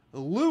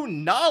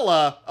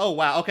Lunala. Oh,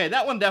 wow. Okay,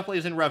 that one definitely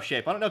is in rough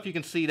shape. I don't know if you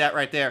can see that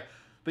right there,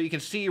 but you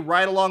can see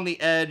right along the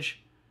edge.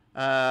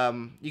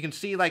 You can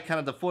see, like, kind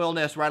of the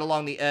foilness right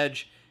along the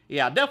edge.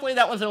 Yeah, definitely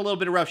that one's in a little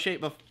bit of rough shape,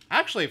 but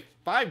actually,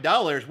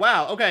 $5.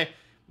 Wow, okay.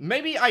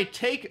 Maybe I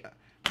take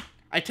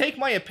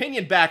my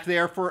opinion back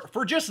there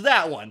for just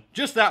that one.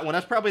 Just that one.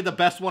 That's probably the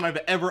best one I've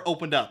ever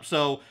opened up.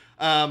 So,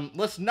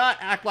 let's not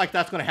act like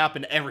that's going to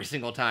happen every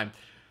single time.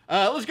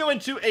 Let's go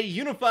into a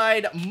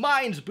Unified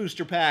Minds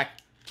booster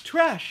pack.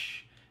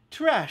 Trash.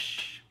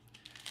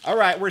 All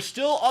right, we're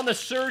still on the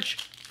search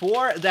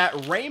for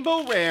that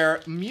Rainbow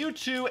Rare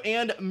Mewtwo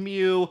and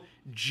Mew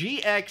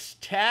GX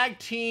Tag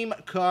Team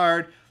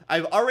card.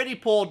 I've already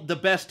pulled the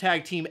best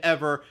tag team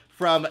ever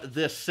from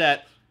this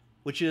set,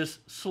 which is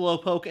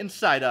Slowpoke and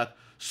Psyduck.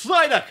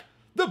 Psyduck,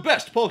 the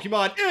best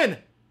Pokemon in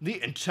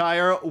the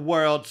entire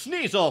world.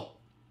 Sneasel.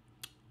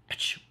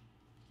 Achoo.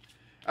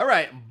 All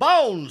right,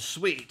 Bone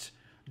Sweet.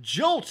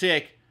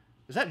 Joltik.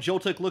 Is that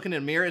Joltik looking in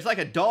a mirror? It's like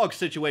a dog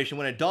situation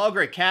when a dog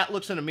or a cat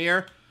looks in a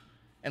mirror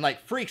and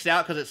like freaks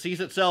out because it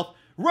sees itself.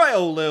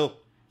 Riolu.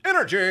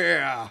 Energy.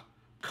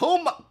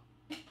 Komala.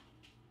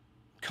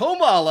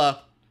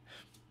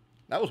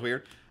 That was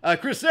weird.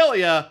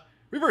 Cresselia.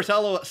 Reverse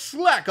Hollow.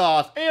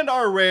 Slackoth. And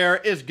our rare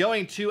is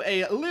going to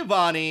a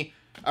Livani.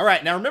 All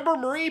right, now remember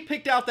Marie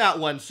picked out that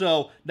one,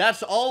 so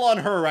that's all on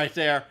her right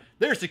there.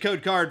 There's the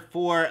code card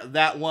for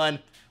that one.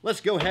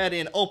 Let's go ahead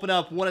and open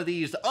up one of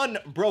these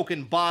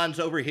Unbroken Bonds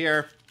over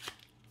here.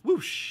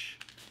 Whoosh.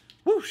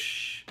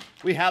 Whoosh.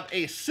 We have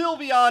a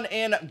Sylveon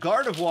and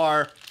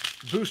Gardevoir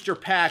booster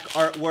pack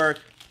artwork.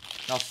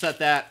 I'll set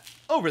that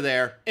over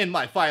there in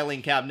my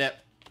filing cabinet.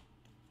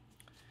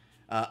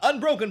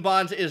 Unbroken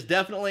Bonds is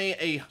definitely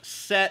a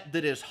set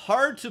that is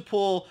hard to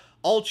pull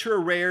ultra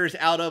rares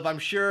out of. I'm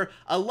sure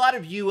a lot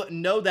of you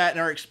know that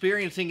and are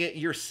experiencing it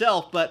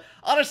yourself, but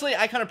honestly,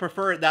 I kind of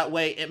prefer it that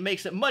way. It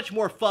makes it much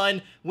more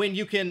fun when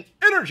you can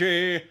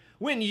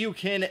when you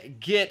can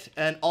get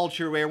an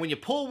ultra rare. When you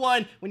pull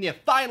one, when you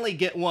finally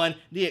get one,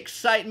 the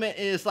excitement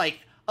is like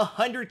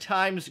 100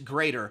 times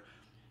greater.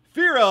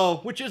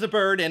 Fearow, which is a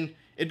bird, and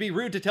it'd be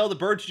rude to tell the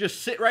bird to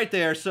just sit right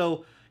there,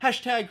 so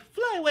hashtag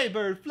fly away,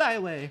 bird, fly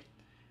away.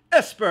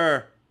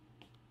 Esper.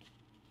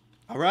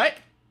 All right.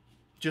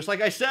 Just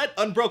like I said,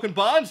 Unbroken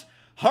Bonds,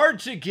 hard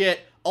to get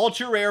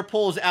ultra rare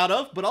pulls out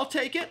of, but I'll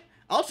take it.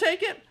 I'll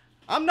take it.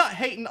 I'm not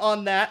hating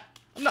on that.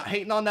 I'm not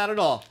hating on that at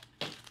all.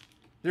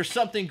 There's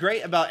something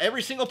great about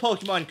every single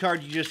Pokemon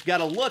card. You just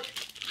gotta look.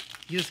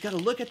 You just gotta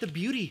look at the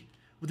beauty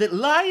that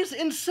lies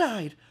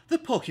inside the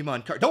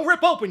Pokemon card. Don't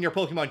rip open your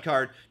Pokemon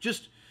card.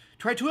 Just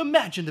try to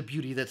imagine the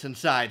beauty that's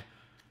inside.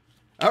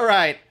 All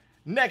right,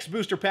 next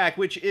booster pack,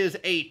 which is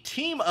a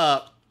team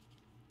up.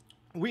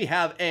 We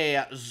have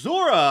a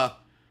Zora.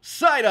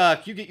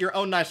 Psyduck, you get your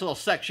own nice little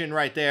section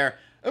right there.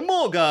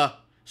 Emolga,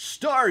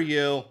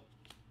 Staryu,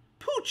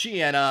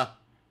 Poochyena,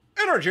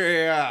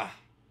 Energy,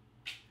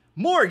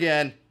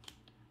 Morgan,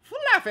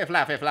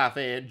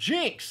 Flaffy,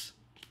 Jinx,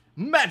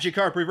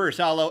 Magikarp Reverse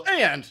Holo,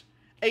 and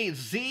a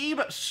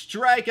Zeeb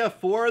Striker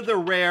for the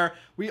rare.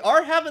 We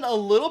are having a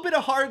little bit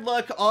of hard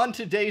luck on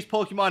today's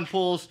Pokemon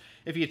pulls.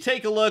 If you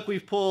take a look,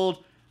 we've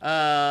pulled,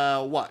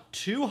 what,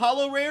 2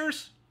 holo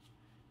rares?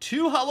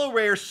 2 holo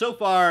rares so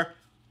far,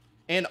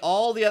 and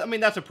all the other, I mean,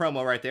 that's a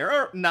promo right there,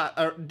 or not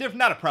a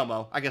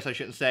promo, I guess I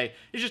shouldn't say.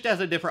 It just has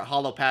a different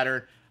holo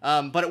pattern,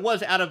 but it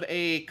was out of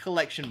a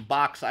collection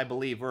box, I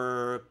believe,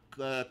 or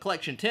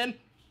collection 10.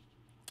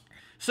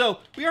 So,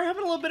 we are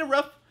having a little bit of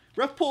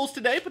rough pulls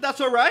today, but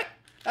that's all right.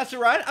 That's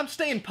all right. I'm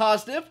staying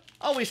positive.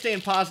 Always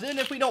staying positive. And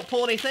if we don't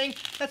pull anything,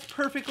 that's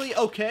perfectly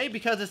okay,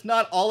 because it's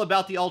not all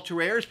about the ultra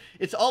rares.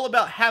 It's all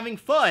about having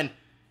fun.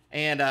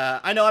 And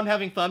I know I'm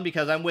having fun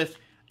because I'm with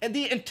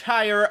the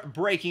entire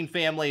Breaking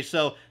family,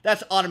 so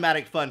that's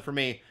automatic fun for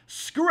me.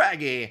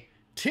 Scraggy,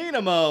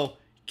 Tinamo,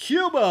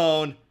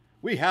 Cubone.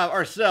 We have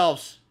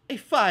ourselves a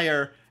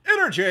Fire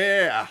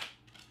Energy.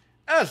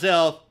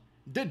 Azelf,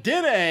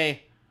 Dedenne.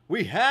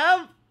 We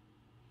have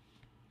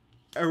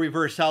a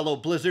Reverse Holo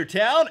Blizzard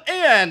Town,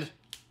 and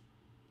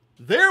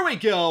there we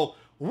go.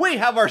 We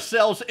have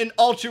ourselves an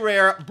ultra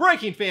rare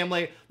Breaking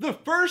family, the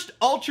first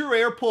ultra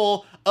rare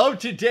pull of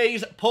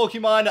today's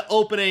Pokemon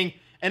opening,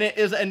 and it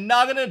is a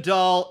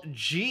Naganadal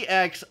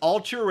GX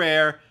ultra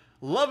rare.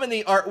 Loving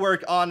the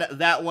artwork on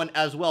that one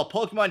as well.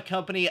 Pokemon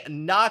Company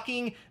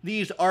knocking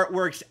these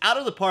artworks out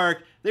of the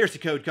park. There's the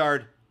code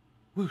card.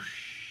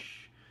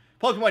 Whoosh.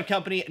 Pokemon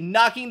Company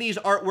knocking these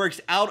artworks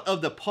out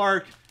of the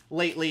park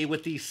lately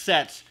with these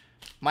sets.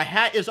 My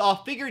hat is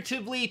off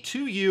figuratively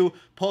to you,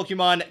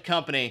 Pokemon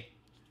Company.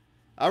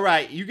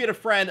 Alright, you get a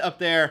friend up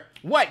there.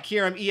 White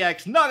Kyurem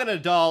EX,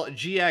 Naganadal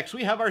GX.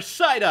 We have our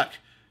Psyduck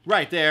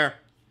right there.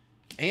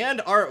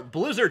 And our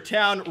Blizzard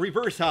Town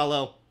Reverse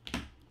Holo.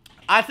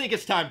 I think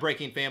it's time,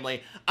 Breaking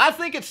family. I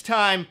think it's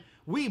time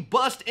we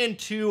bust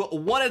into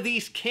one of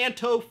these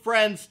Kanto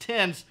Friends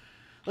tins.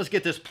 Let's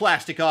get this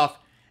plastic off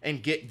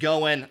and get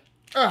going.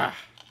 Ugh.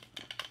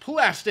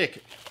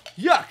 Plastic.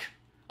 Yuck.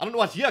 I don't know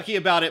what's yucky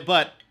about it,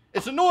 but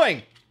it's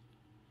annoying.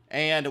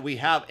 And we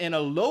have an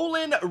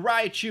Alolan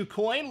Raichu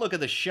coin. Look at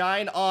the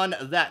shine on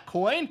that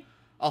coin.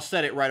 I'll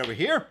set it right over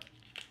here.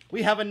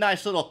 We have a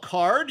nice little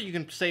card. You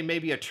can say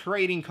maybe a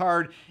trading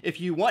card if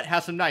you want.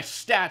 Has some nice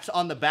stats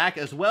on the back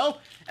as well.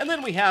 And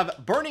then we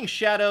have Burning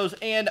Shadows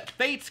and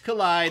Fates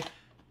Collide.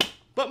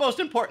 But most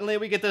importantly,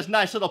 we get this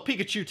nice little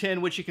Pikachu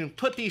tin, which you can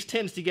put these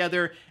tins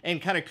together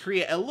and kind of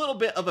create a little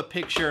bit of a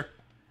picture.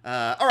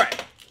 All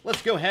right,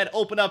 let's go ahead,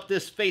 open up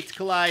this Fates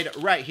Collide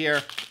right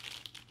here.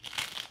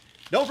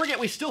 Don't forget,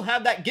 we still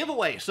have that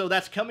giveaway, so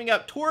that's coming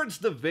up towards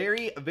the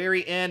very,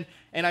 very end,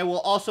 and I will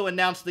also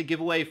announce the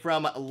giveaway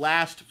from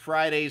last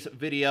Friday's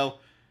video.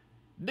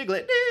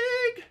 Diglett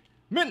Dig,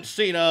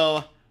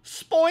 Mincino,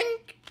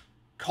 Spoink,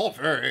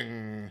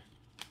 Coughing.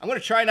 I'm going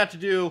to try not to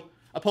do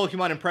a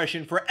Pokemon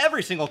impression for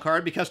every single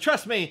card, because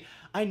trust me,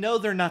 I know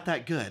they're not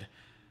that good.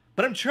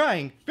 But I'm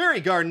trying.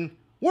 Fairy Garden,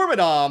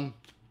 Wormadam,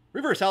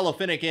 Reverse Holo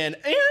Finnegan,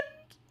 and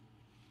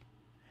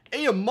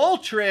a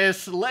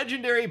Moltres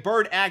Legendary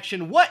Bird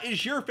action. What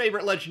is your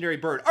favorite Legendary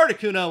Bird?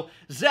 Articuno,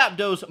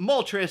 Zapdos,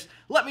 Moltres.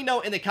 Let me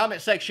know in the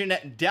comment section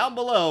down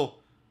below,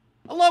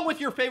 along with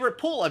your favorite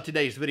pull of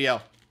today's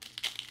video.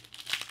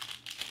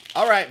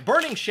 Alright,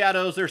 Burning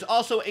Shadows. There's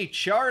also a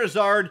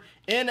Charizard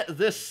in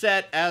this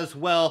set as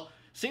well.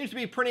 Seems to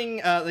be printing,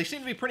 they seem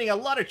to be printing a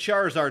lot of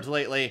Charizards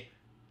lately.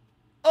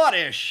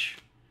 Oddish,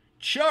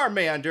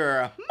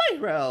 Charmander,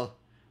 Myrel,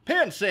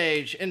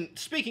 Pansage, and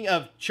speaking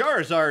of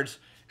Charizards,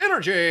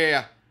 Energy,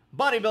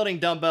 Bodybuilding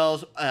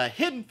Dumbbells,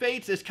 Hidden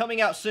Fates is coming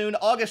out soon,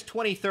 August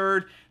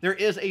 23rd. There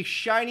is a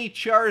shiny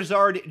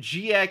Charizard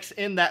GX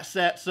in that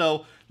set,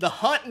 so the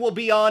hunt will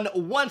be on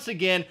once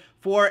again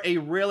for a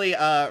really,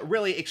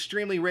 really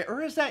extremely rare,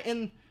 or is that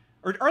in,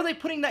 or are they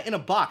putting that in a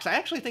box? I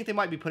actually think they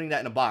might be putting that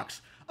in a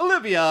box.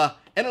 Olivia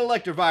and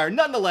Electivire,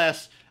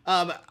 nonetheless,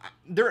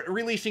 they're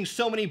releasing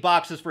so many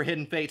boxes for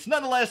Hidden Fates.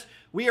 Nonetheless,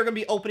 we are going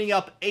to be opening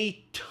up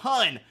a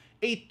ton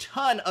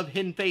of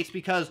Hidden Fates,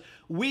 because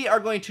we are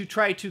going to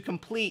try to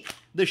complete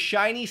the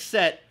shiny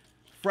set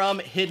from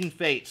Hidden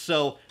Fates.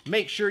 So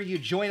make sure you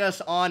join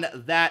us on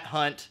that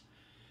hunt.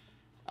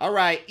 All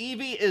right,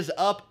 Eevee is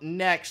up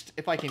next.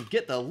 If I can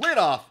get the lid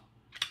off.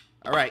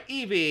 All right,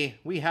 Eevee,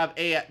 we have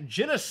a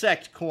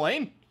Genesect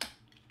coin.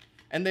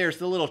 And there's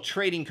the little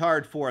trading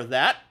card for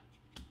that.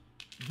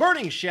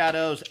 Burning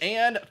Shadows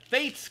and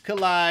Fates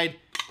Collide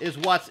is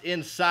what's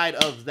inside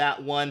of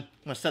that one.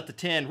 I'm going to set the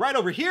tin right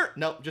over here.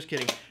 No, just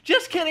kidding.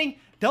 Just kidding.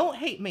 Don't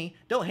hate me.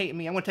 Don't hate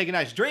me. I'm going to take a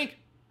nice drink.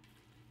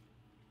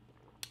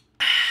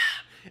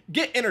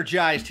 Get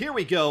energized. Here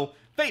we go.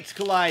 Fates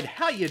Collide.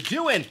 How you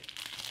doing?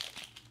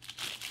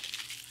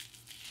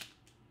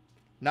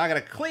 Now I got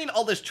to clean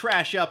all this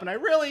trash up, and I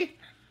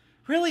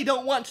really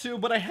don't want to,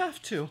 but I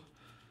have to.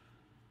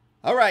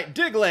 All right,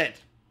 Diglett,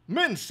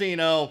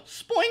 Mincino,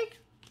 Spoink,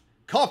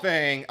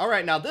 Coughing. All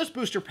right, now this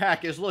booster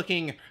pack is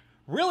looking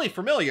really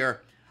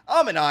familiar.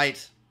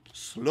 Ammonite,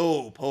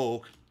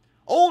 Slowpoke,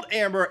 Old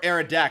Amber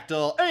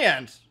Aerodactyl,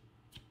 and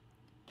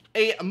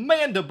a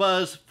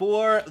Mandibuzz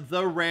for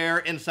the rare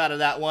inside of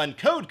that one.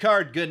 Code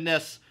card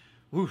goodness.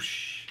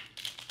 Whoosh.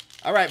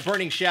 All right,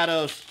 Burning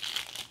Shadows.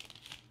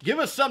 Give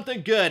us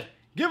something good.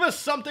 Give us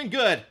something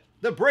good.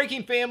 The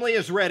Breaking family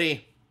is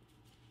ready.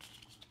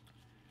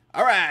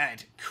 All right,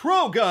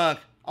 Krogunk.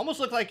 Almost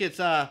look like it's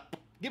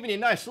giving you a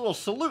nice little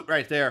salute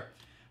right there.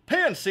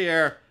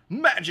 Pansear,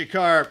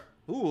 Magikarp.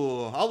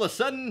 Ooh, all of a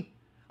sudden,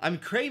 I'm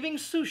craving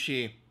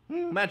sushi.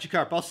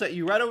 Magikarp, I'll set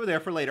you right over there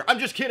for later. I'm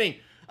just kidding.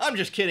 I'm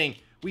just kidding.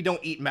 We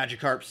don't eat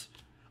Magikarps.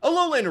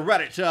 Alolan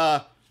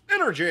Rattata,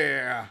 Energy,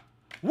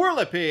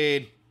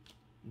 Whirlipede,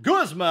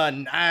 Guzma,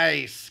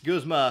 nice,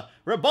 Guzma,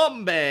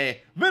 Rabombe,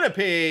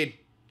 Venipede,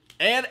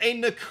 and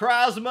a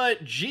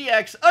Necrozma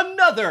GX,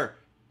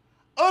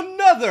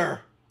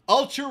 another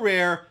ultra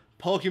rare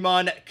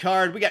Pokemon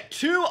card. We got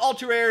 2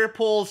 ultra rare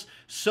pulls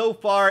so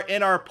far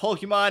in our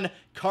Pokemon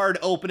card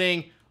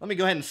opening. Let me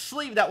go ahead and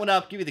sleeve that one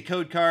up, give you the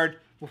code card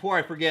before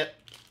I forget.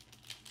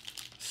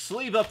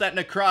 Sleeve up that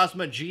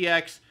Necrozma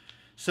GX.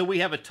 So we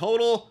have a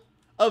total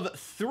of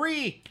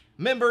 3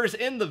 members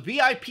in the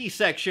VIP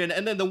section,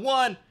 and then the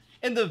one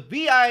in the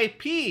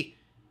VIP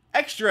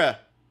extra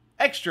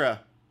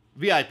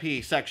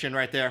VIP section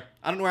right there.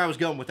 I don't know where I was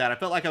going with that. I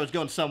felt like I was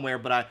going somewhere,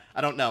 but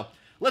I don't know.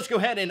 Let's go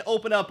ahead and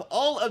open up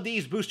all of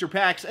these booster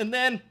packs, and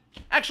then,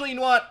 actually, you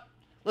know what?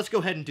 Let's go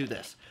ahead and do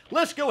this.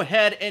 Let's go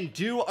ahead and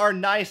do our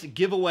nice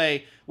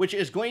giveaway, which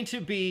is going to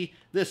be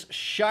this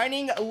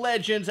Shining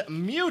Legends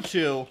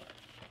Mewtwo.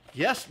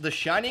 Yes, the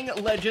Shining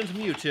Legends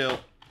Mewtwo.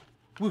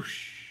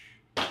 Whoosh.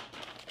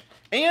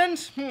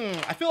 And,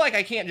 I feel like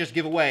I can't just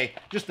give away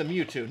just the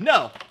Mewtwo.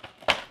 No,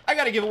 I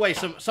gotta give away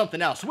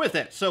something else with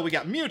it. So we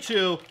got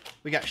Mewtwo,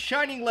 we got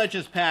Shining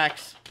Legends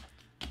packs,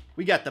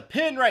 we got the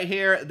pin right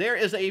here. There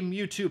is a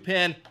Mewtwo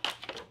pin.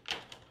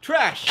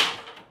 Trash.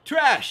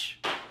 Trash.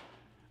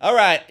 All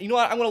right, you know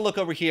what? I'm going to look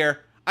over here.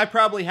 I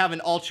probably have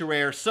an ultra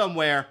rare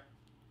somewhere.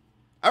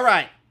 All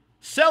right,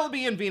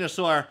 Celebi and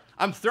Venusaur.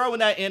 I'm throwing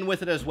that in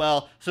with it as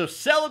well. So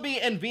Celebi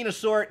and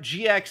Venusaur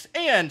GX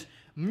and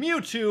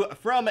Mewtwo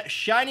from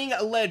Shining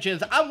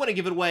Legends. I'm going to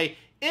give it away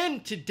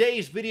in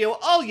today's video.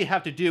 All you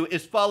have to do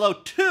is follow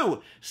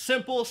 2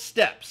 simple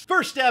steps.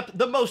 First step,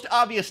 the most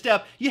obvious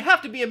step, you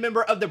have to be a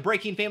member of the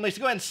Breaking family. So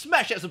go ahead and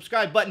smash that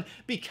subscribe button.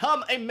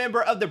 Become a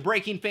member of the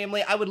Breaking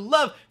family. I would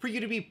love for you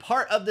to be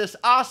part of this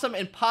awesome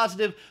and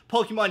positive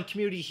Pokemon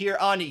community here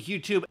on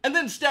YouTube. And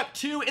then step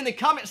 2, in the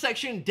comment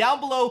section down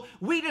below,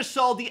 we just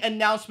saw the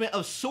announcement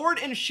of Sword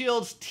and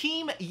Shield's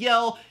Team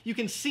Yell. You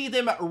can see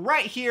them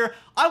right here.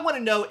 I want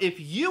to know if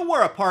you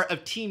were a part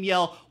of Team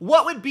Yell,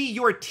 what would be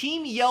your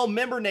Team Yell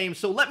member name?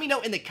 So let me know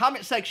in the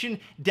comment section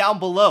down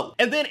below.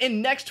 And then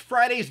in next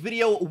Friday's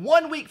video,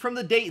 1 week from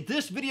the date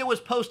this video was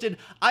posted,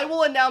 I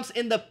will announce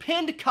in the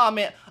pinned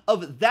comment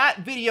of that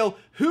video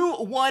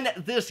who won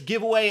this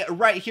giveaway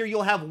right here.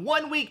 You'll have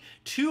 1 week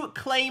to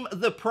claim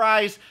the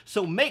prize,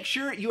 so make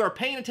sure you are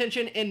paying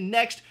attention in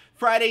next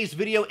Friday's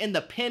video in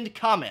the pinned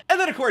comment. And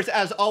then, of course,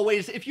 as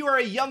always, if you are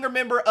a younger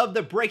member of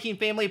the Breaking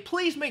family,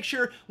 please make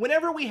sure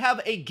whenever we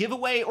have a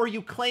giveaway or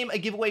you claim a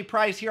giveaway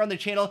prize here on the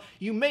channel,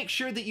 you make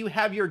sure that you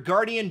have your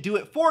guardian do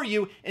it for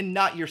you and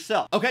not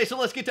yourself. Okay, so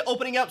let's get to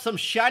opening up some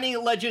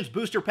Shining Legends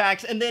booster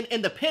packs, and then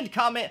in the pinned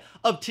comment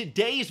of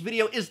today's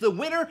video is the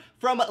winner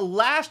from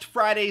last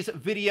Friday's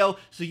video.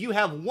 So you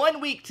have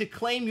 1 week to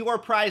claim your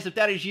prize. If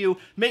that is you,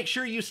 make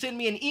sure you send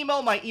me an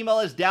email. My email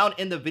is down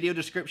in the video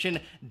description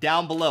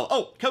down below.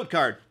 Oh, code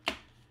card.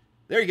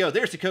 There you go.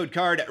 There's the code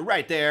card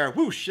right there.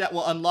 Whoosh, that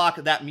will unlock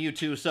that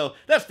Mewtwo. So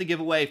that's the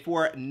giveaway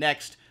for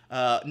next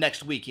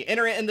week. You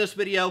enter it in this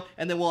video,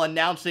 and then we'll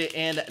announce it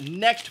in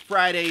next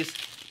Friday's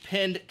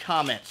pinned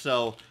comment.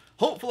 So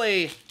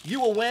hopefully you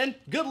will win.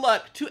 Good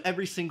luck to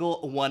every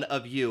single one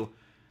of you.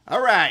 All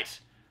right,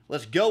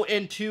 let's go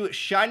into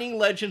Shining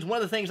Legends.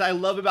 One of the things I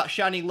love about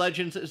Shining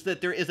Legends is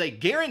that there is a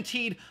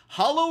guaranteed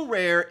holo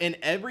rare in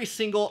every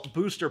single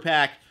booster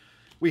pack.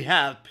 We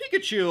have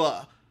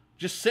Pikachu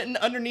just sitting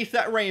underneath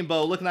that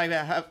rainbow, looking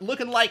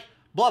like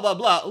blah, blah,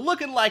 blah,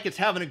 looking like it's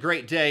having a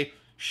great day.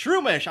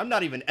 Shroomish, I'm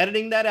not even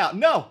editing that out.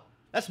 No,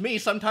 that's me.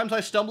 Sometimes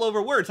I stumble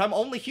over words. I'm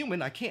only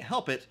human. I can't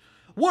help it.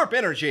 Warp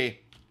Energy,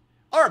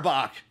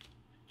 Arbok,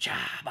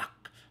 Chabok,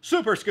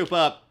 Super Scoop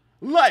Up,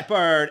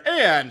 Lightbird,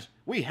 and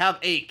we have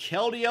a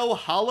Keldeo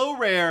holo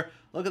rare.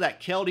 Look at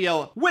that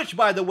Keldeo, which,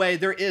 by the way,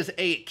 there is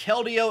a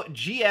Keldeo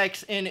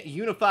GX in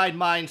Unified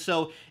Minds.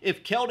 So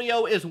if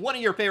Keldeo is one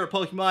of your favorite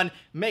Pokemon,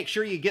 make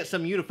sure you get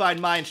some Unified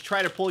Minds.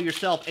 Try to pull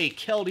yourself a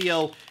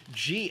Keldeo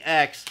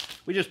GX.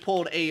 We just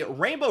pulled a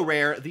Rainbow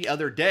Rare the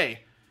other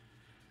day.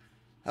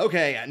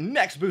 Okay,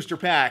 next booster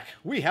pack.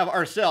 We have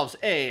ourselves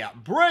a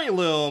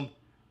Breloom,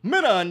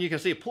 Minun, you can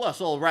see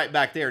Plusle right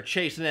back there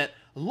chasing it,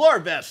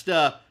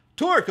 Larvesta,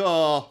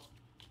 Torkoal,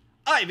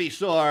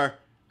 Ivysaur,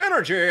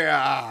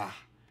 Energy,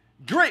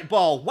 Great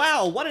Ball.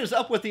 Wow, what is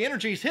up with the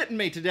energies hitting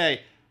me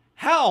today?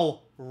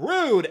 How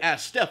rude,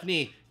 as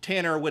Stephanie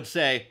Tanner would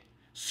say.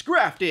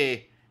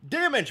 Scrafty,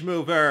 Damage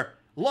Mover,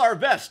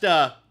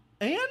 Larvesta,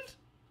 and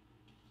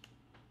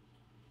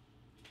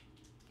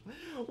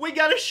we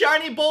got a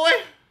shiny boy.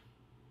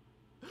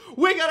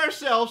 we got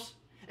ourselves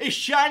a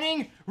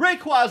shining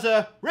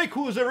Rayquaza.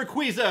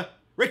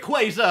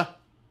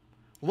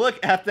 Look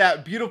at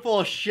that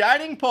beautiful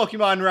shining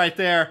Pokemon right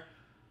there.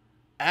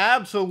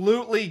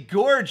 Absolutely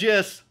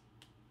gorgeous.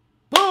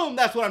 Boom,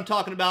 that's what I'm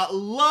talking about.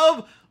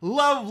 Love,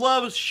 love,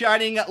 love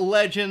Shining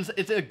Legends.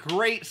 It's a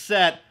great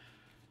set.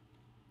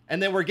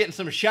 And then we're getting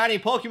some shiny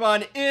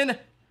Pokemon in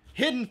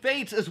Hidden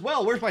Fates as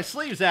well. Where's my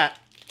sleeves at?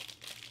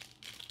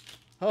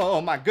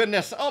 Oh my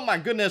goodness,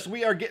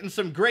 we are getting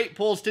some great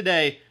pulls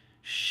today.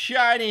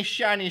 Shiny,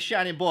 shiny,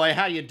 shiny boy,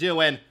 how you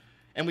doing?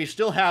 And we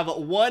still have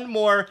one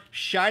more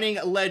Shining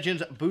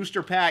Legends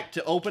booster pack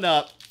to open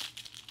up.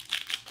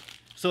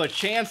 So a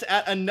chance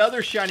at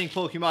another shining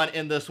Pokemon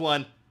in this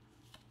one.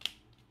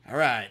 All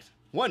right,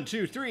 1,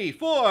 2, 3,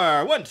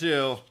 4, 1,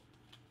 2.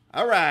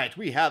 All right,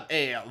 we have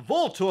a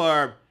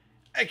Voltorb,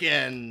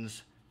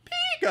 Ekans,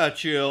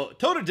 Pikachu,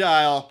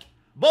 Totodile,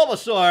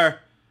 Bulbasaur,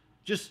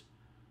 just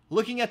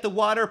looking at the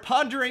water,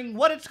 pondering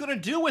what it's going to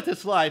do with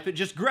its life. It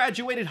just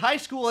graduated high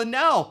school, and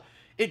now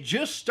it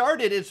just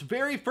started its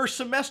very first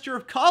semester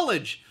of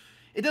college.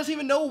 It doesn't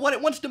even know what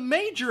it wants to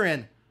major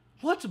in.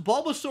 What's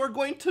Bulbasaur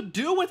going to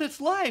do with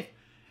its life?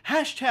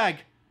 Hashtag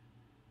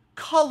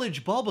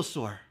College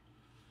Bulbasaur.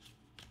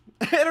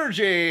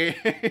 Energy.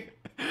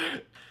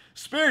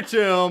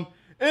 Spiritomb,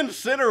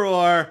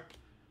 Incineroar,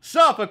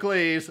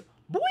 Sophocles,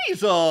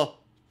 Buizel,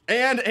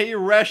 and a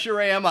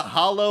Reshiram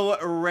Holo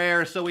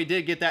Rare. So we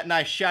did get that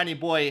nice shiny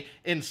boy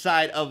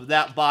inside of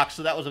that box.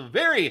 So that was a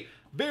very,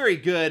 very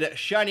good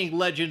Shining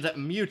Legends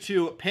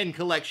Mewtwo pin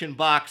collection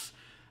box.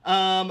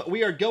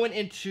 We are going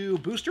into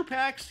booster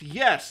packs.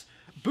 Yes,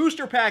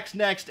 booster packs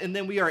next. And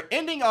then we are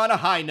ending on a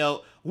high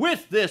note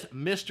with this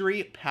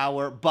mystery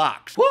power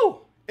box.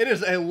 Woo! It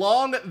is a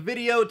long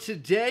video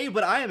today,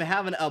 but I am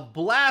having a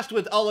blast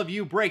with all of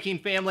you Breaking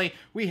family.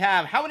 We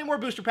have how many more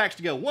booster packs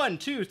to go? 1,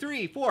 2,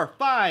 3, 4,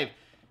 5.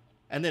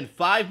 And then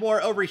 5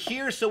 more over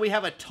here, so we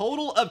have a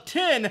total of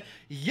 10.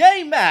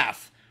 Yay,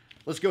 math!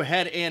 Let's go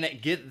ahead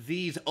and get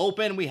these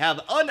open. We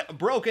have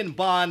Unbroken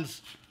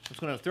Bonds. I'm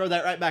just going to throw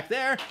that right back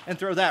there and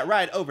throw that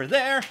right over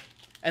there.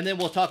 And then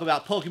we'll talk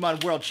about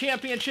Pokemon World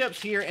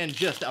Championships here in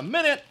just a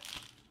minute.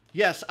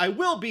 Yes, I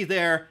will be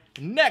there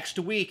next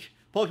week.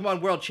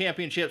 Pokemon World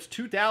Championships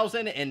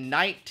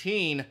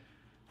 2019.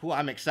 Ooh,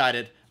 I'm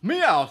excited.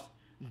 Meowth,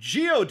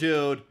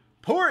 Geodude,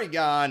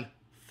 Porygon,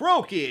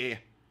 Froakie,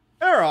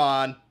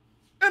 Aeron,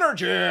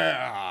 Energy,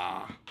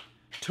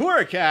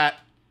 Torracat,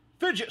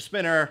 Fidget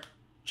Spinner,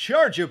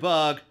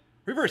 Charjabug,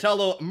 Reverse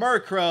Holo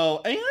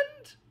Murkrow, and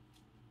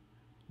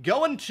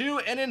going to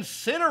an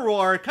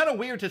Incineroar. Kind of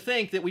weird to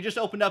think that we just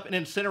opened up an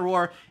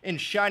Incineroar in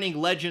Shining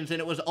Legends and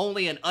it was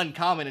only an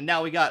uncommon, and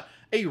now we got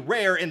a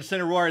rare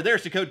Incineroar.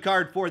 There's the code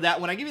card for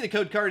that one. I give you the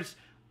code cards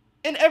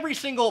in every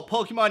single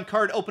Pokemon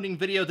card opening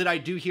video that I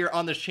do here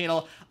on this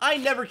channel. I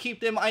never keep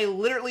them. I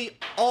literally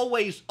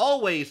always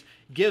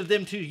give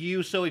them to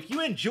you. So if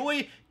you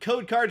enjoy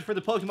code cards for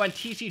the Pokemon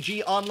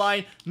TCG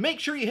Online,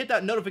 make sure you hit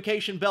that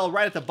notification bell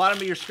right at the bottom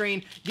of your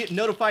screen. Get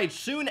notified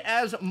soon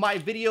as my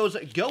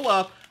videos go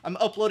up. I'm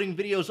uploading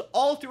videos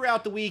all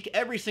throughout the week,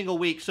 every single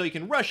week, so you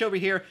can rush over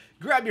here,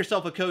 grab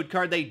yourself a code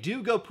card. They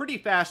do go pretty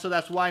fast, so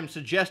that's why I'm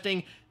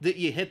suggesting that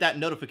you hit that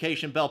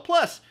notification bell.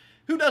 Plus,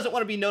 who doesn't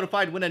want to be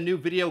notified when a new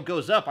video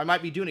goes up? I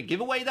might be doing a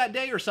giveaway that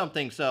day or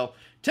something. So,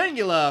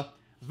 Tangela,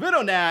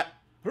 Vidonat,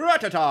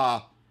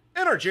 Rattata,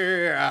 Energy,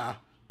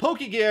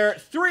 Pokegear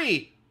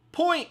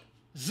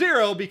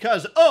 3.0,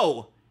 because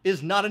O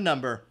is not a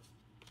number.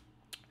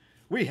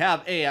 We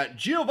have a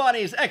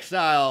Giovanni's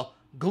Exile,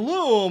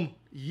 Gloom,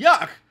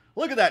 Yuck,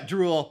 look at that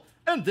drool,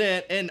 and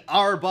then an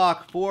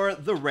Arbok for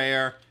the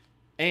rare,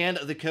 and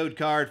the code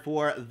card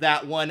for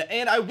that one.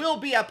 And I will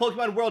be at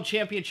Pokemon World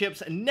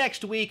Championships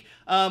next week.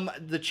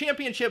 The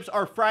championships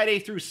are Friday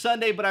through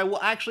Sunday, but I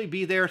will actually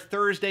be there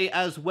Thursday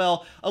as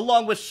well,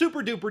 along with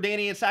Super Duper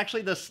Danny. It's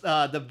actually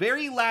the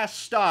very last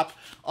stop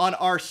on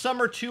our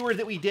summer tour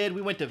that we did.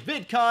 We went to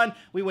VidCon,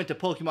 we went to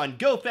Pokemon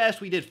Go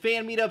Fest, we did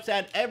fan meetups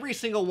at every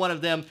single one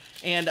of them,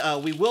 and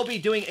we will be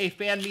doing a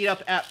fan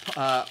meetup at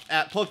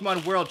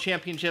Pokemon World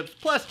Championships.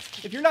 Plus,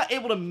 if you're not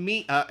able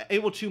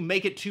to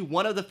make it to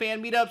one of the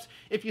fan meetups,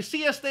 if you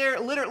see us there,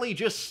 literally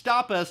just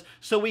stop us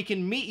so we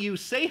can meet you,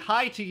 say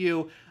hi to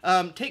you,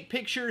 take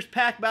pictures,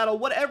 pack battle,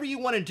 whatever you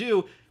want to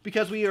do,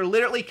 because we are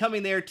literally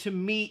coming there to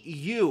meet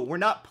you. We're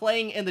not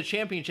playing in the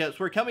championships.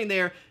 We're coming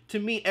there to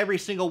meet every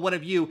single one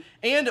of you,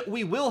 and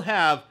we will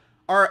have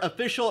our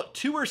official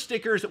tour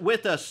stickers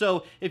with us.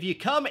 So if you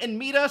come and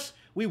meet us,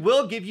 we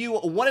will give you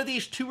one of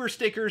these tour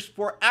stickers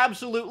for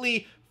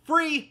absolutely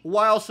free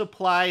while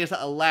supplies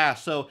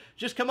last. So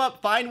just come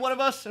up, find one of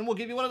us, and we'll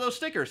give you one of those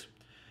stickers.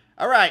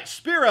 All right,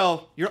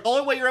 Spiro, your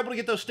only way you're able to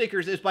get those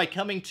stickers is by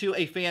coming to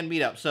a fan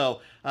meetup. So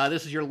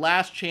this is your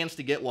last chance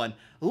to get one.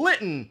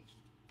 Litten,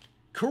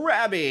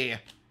 Krabby,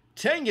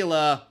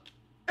 Tangela,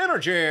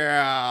 Energy,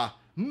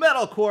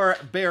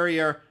 Metalcore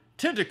Barrier,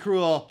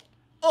 Tentacruel,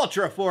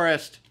 Ultra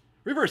Forest,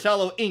 Reverse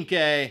Holo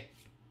Inkay,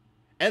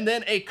 and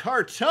then a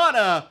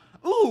Kartana.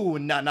 Ooh,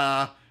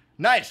 Nana.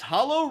 Nice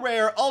Holo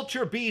Rare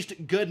Ultra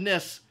Beast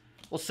goodness.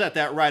 We'll set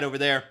that right over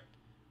there.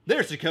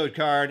 There's the code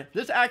card.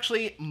 This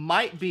actually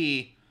might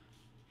be,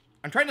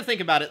 I'm trying to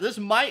think about it. This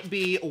might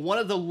be one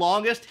of the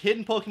longest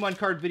hidden Pokemon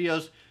card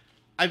videos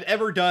I've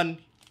ever done.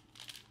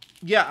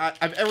 Yeah,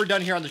 I've ever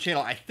done here on the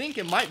channel. I think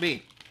it might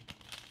be.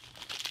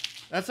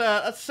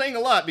 That's saying a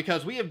lot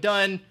because we have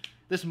done,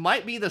 this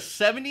might be the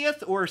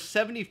 70th or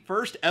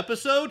 71st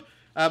episode.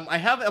 I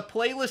have a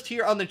playlist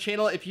here on the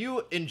channel. If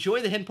you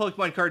enjoy the hidden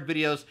Pokemon card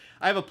videos,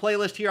 I have a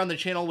playlist here on the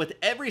channel with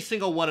every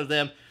single one of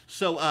them.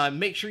 So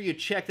make sure you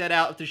check that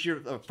out if this is your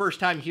first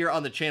time here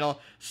on the channel.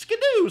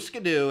 Skidoo,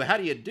 skidoo, how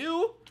do you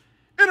do?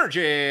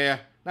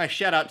 Energy. Nice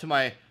shout out to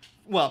my,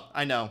 well,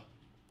 I know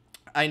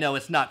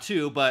it's not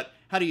two, but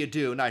how do you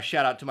do? Nice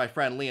shout out to my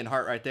friend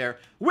Leonhart right there.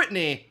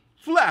 Whitney,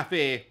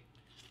 Flaffy.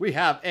 We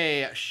have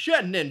a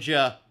Shed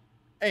Ninja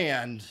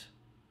and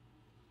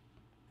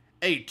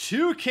a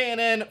 2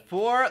 cannon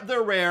for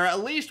the rare.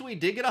 At least we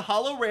did get a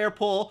holo rare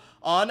pull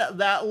on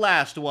that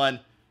last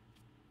one.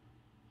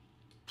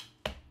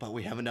 But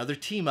we have another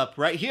team up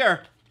right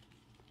here.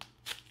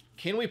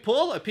 Can we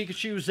pull a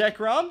Pikachu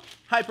Zekrom?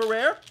 Hyper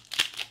rare.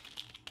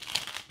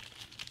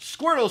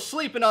 Squirtle's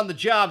sleeping on the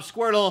job,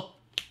 Squirtle.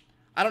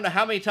 I don't know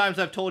how many times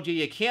I've told you,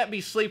 you can't be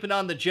sleeping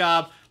on the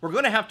job. We're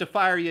going to have to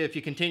fire you if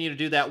you continue to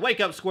do that. Wake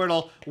up,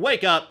 Squirtle.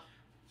 Wake up.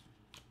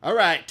 All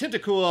right,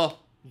 Tentacool.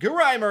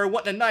 Grimer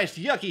wanting a nice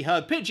yucky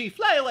hug. Pidgey,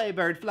 fly away,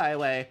 bird, fly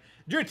away.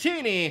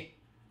 Dratini.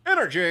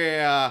 Energy.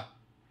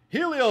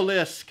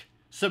 Heliolisk.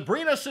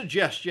 Sabrina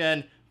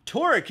Suggestion.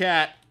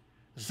 Torracat.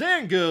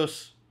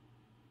 Zangoose.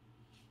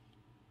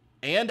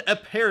 And a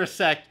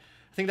Parasect.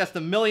 I think that's the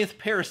millionth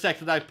Parasect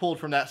that I pulled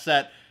from that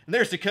set. And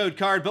there's the code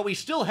card, but we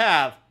still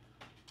have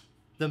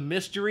the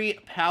mystery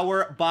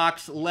power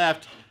box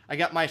left. I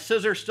got my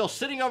scissors still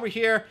sitting over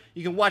here.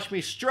 You can watch me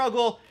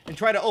struggle and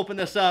try to open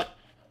this up.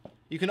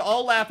 You can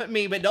all laugh at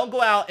me, but don't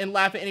go out and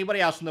laugh at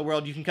anybody else in the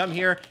world. You can come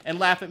here and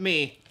laugh at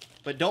me,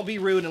 but don't be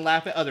rude and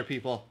laugh at other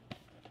people.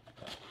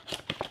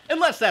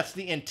 Unless that's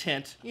the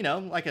intent, you know,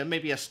 like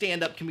maybe a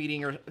stand-up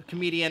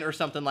comedian or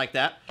something like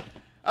that.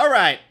 All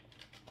right,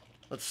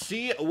 let's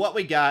see what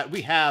we got.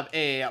 We have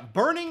a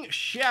Burning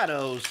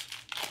Shadows.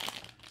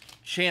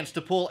 Chance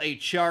to pull a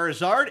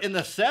Charizard in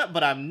the set,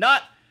 but I'm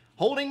not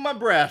holding my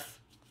breath.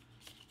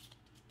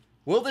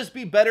 Will this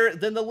be better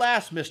than the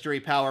last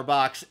mystery power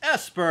box?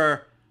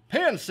 Esper,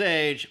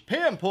 Pansage,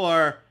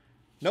 Pampor,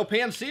 no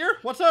Panseer?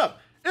 What's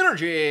up?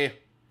 Energy,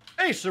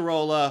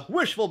 Acerola,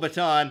 Wishful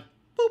Baton,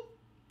 boop.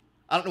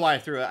 I don't know why I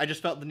threw it. I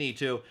just felt the need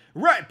to.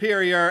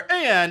 Rhyperior,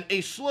 and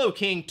a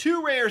Slowking.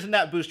 2 rares in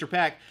that booster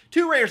pack.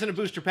 2 rares in a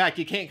booster pack.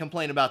 You can't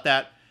complain about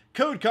that.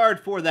 Code card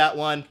for that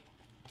one.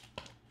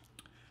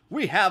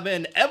 We have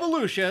in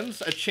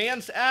Evolutions a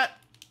chance at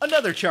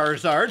another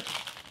Charizard.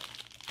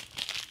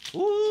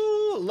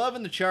 Ooh,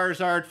 loving the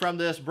Charizard from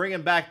this,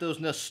 bringing back those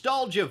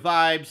nostalgia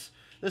vibes.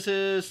 This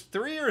is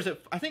 3 or is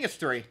it? I think it's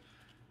 3.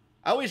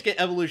 I always get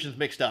Evolutions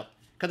mixed up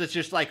because it's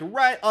just like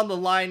right on the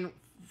line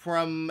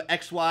from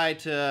XY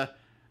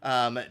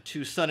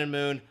to Sun and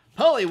Moon.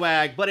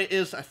 Poliwag, but it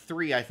is a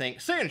 3, I think.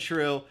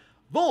 Sandshrew,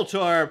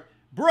 Voltorb,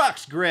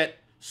 Brock's Grit,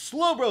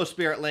 Slowbro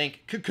Spirit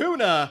Link,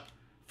 Kakuna,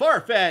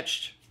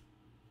 Farfetch'd,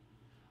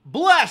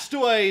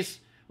 Blastoise.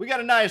 We got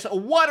a nice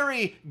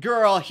watery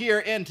girl here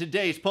in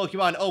today's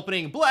Pokemon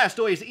opening.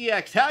 Blastoise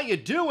EX, how you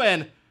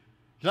doing?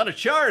 It's not a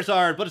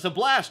Charizard, but it's a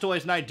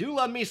Blastoise, and I do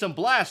love me some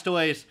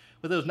Blastoise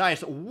with those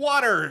nice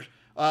water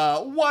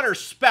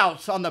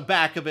spouts on the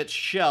back of its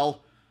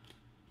shell.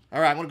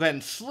 All right, I'm going to go ahead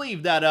and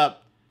sleeve that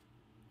up.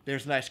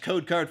 There's a nice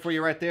code card for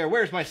you right there.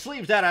 Where's my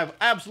sleeves at? I've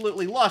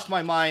absolutely lost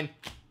my mind.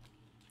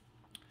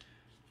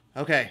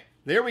 Okay,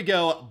 there we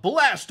go.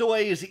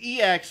 Blastoise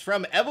EX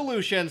from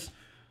Evolutions.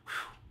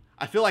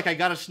 I feel like I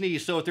gotta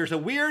sneeze, so if there's a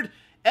weird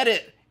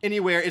edit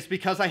anywhere, it's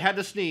because I had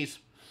to sneeze.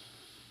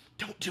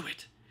 Don't do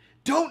it.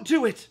 Don't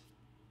do it.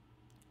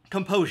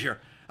 Composure.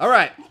 All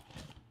right.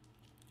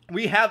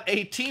 We have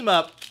a team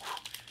up.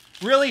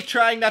 Really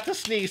trying not to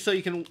sneeze so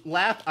you can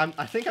laugh.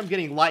 I think I'm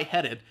getting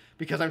lightheaded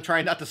because I'm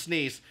trying not to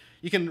sneeze.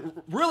 You can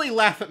really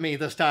laugh at me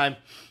this time.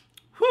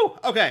 Whew.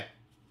 Okay.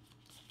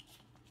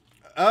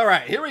 All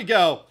right, here we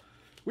go.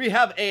 We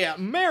have a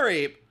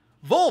Mary,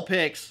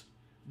 Vulpix,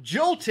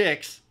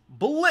 Joltix,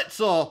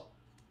 Blitzel,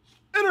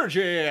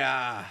 Energy,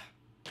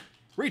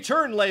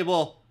 Return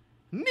Label,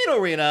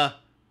 Nidorina,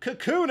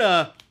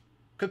 Kakuna,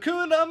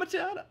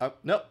 Matata. Oh,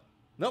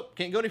 nope,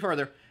 can't go any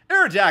further.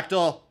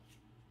 Aerodactyl,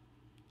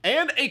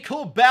 and a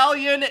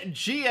Cobalion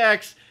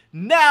GX.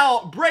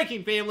 Now,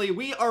 Breaking Family,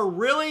 we are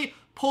really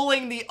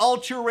pulling the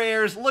ultra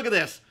rares. Look at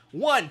this.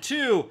 1,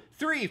 2,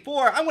 3,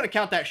 4. I'm going to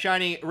count that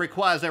shiny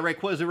Rayquaza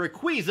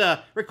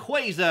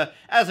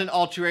as an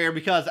ultra rare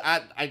because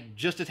I'm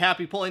just as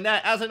happy pulling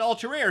that as an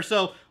ultra rare.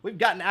 So we've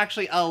gotten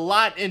actually a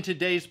lot in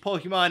today's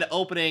Pokemon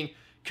opening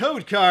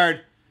code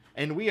card,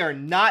 and we are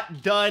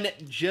not done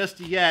just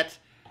yet,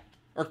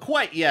 or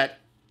quite yet.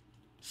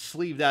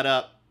 Sleeve that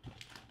up.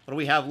 What do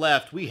we have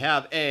left? We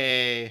have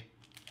a...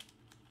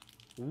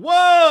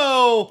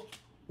 Whoa!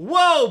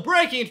 Whoa,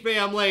 Breaking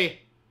Family!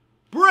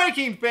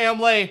 Breaking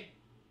Family!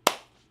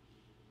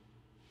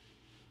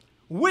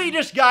 We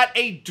just got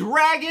a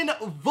Dragon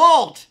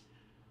Vault.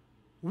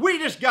 We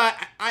just got,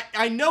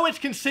 I know it's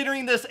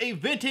considering this a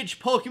vintage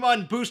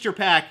Pokemon booster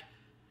pack.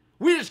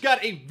 We just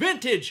got a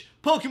vintage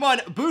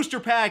Pokemon booster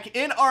pack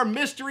in our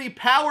mystery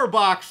power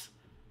box.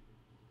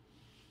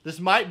 This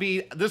might be,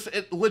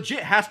 it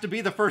legit has to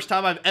be the first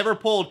time I've ever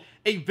pulled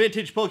a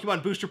vintage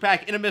Pokemon booster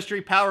pack in a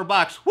mystery power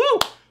box. Woo!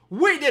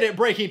 We did it,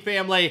 Breaking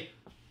Family.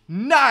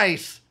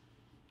 Nice.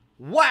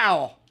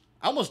 Wow.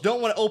 I almost don't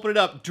want to open it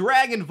up.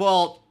 Dragon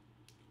Vault.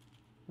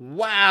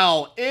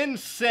 Wow.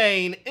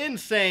 Insane.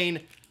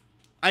 Insane.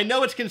 I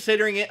know it's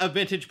considering it a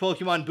vintage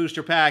Pokemon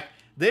booster pack.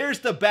 There's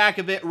the back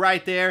of it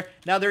right there.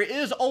 Now, there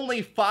is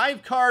only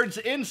 5 cards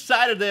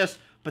inside of this,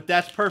 but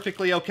that's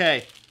perfectly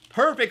okay.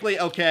 Perfectly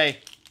okay.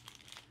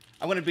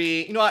 I'm going to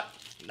be, you know what?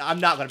 I'm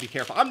not going to be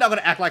careful. I'm not going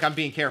to act like I'm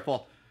being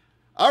careful.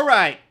 All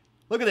right.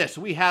 Look at this.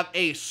 We have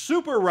a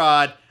Super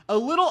Rod. A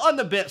little on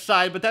the bit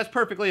side, but that's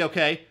perfectly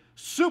okay.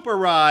 Super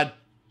Rod.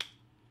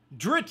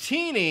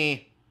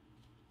 Dratini.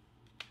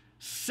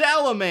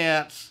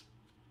 Salamence.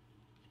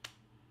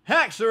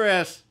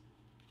 Haxorus.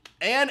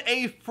 And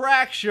a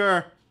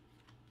Fracture.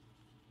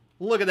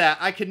 Look at that.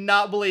 I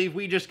cannot believe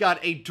we just got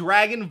a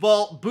Dragon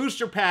Vault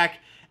booster pack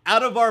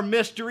out of our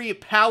mystery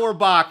power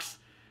box.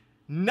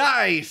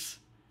 Nice.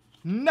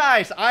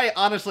 Nice. I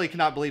honestly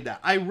cannot believe that.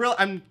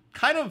 I'm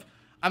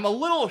a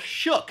little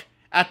shook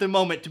at the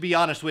moment, to be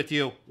honest with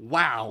you.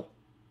 Wow.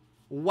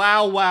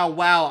 Wow, wow,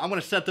 wow. I'm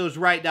going to set those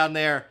right down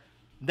there.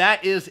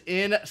 That is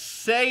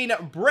insane.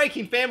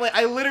 Breaking Family,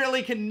 I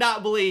literally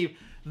cannot believe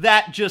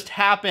that just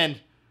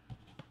happened.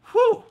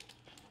 Whew.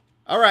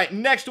 All right,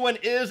 next one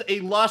is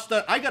a Lost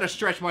Thunder. I got to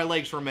stretch my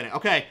legs for a minute,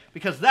 okay?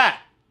 Because that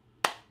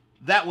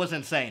was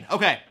insane.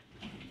 Okay.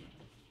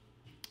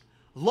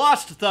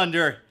 Lost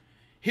Thunder.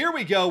 Here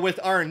we go with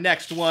our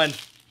next one.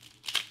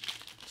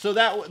 So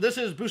this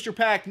is booster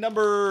pack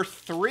number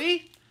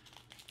 3.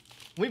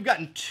 We've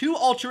gotten 2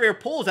 ultra rare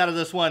pulls out of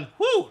this one.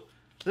 Woo!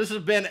 This has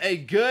been a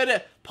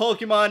good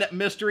Pokemon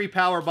mystery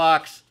power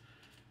box.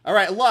 All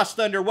right, Lost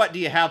Thunder, what do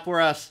you have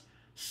for us?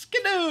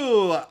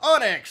 Skidoo,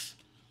 Onix,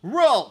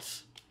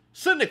 Ralts,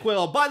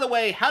 Cyndaquil. By the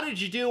way, how did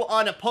you do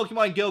on a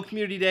Pokemon Go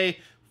Community Day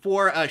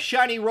for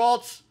Shiny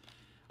Ralts?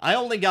 I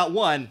only got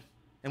 1,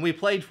 and we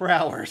played for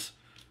hours.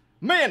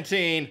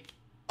 Mantine,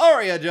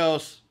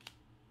 Ariados,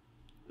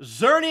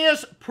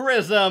 Xerneas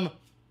Prism,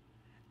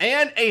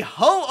 and a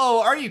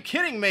Ho-Oh. Are you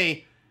kidding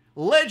me?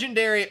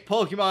 Legendary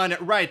Pokemon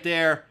right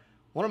there.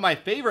 One of my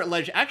favorite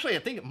actually, I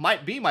think it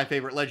might be my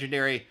favorite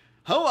legendary.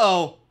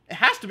 Ho-Oh. It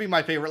has to be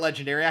my favorite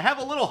legendary. I have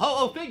a little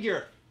Ho-Oh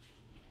figure.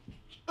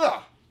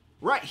 Ugh.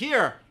 Right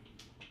here.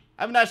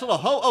 I have a nice little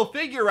Ho-Oh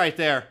figure right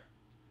there.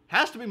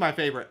 Has to be my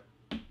favorite.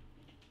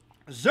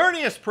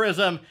 Xerneas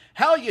Prism.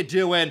 How you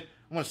doing?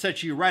 I'm going to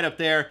set you right up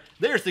there.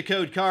 There's the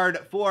code card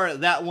for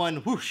that one.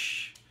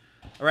 Whoosh.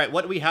 All right,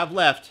 what do we have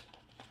left?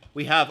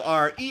 We have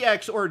our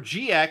EX or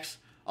GX.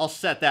 I'll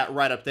set that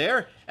right up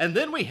there. And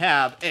then we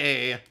have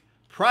a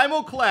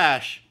Primal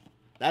Clash.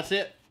 That's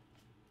it.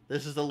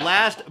 This is the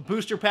last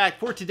booster pack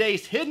for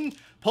today's hidden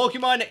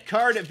Pokemon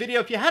card video.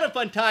 If you had a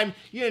fun time,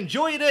 you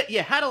enjoyed it, you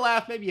had a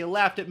laugh, maybe you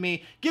laughed at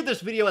me, give this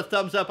video a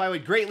thumbs up. I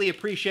would greatly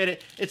appreciate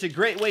it. It's a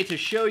great way to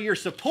show your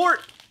support.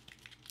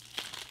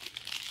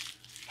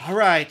 All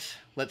right,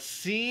 let's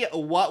see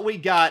what we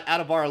got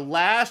out of our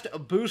last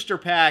booster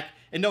pack.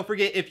 And don't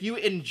forget, if you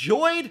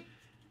enjoyed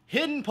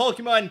hidden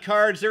Pokemon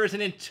cards, there is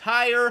an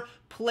entire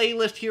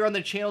playlist here on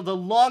the channel, the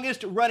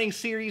longest running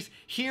series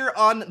here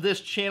on this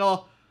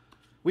channel.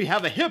 We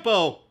have a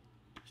Hippo,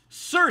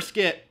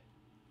 Surskit,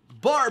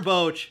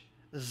 Barboach,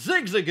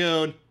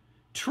 Zigzagoon,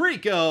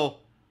 Trico,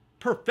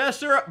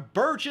 Professor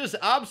Birch's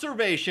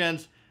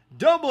Observations,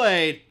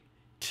 Doublade,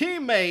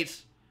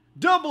 Teammates,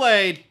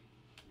 Doublade.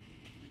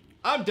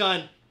 I'm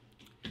done.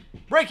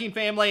 Breaking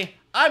Family,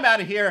 I'm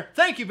out of here.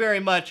 Thank you very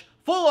much.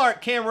 Full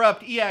Art Camera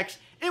Up EX.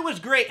 It was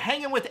great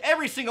hanging with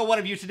every single one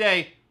of you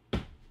today.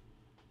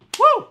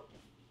 Woo!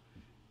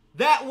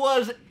 That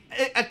was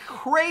a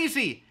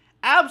crazy,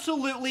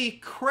 absolutely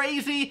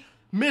crazy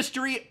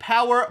mystery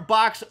power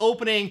box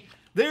opening.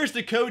 There's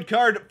the code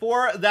card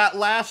for that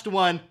last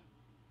one.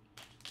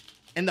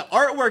 And the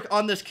artwork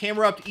on this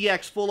Camera Up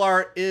EX Full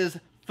Art is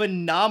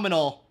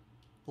phenomenal.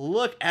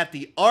 Look at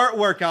the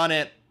artwork on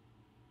it.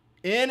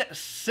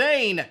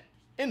 Insane.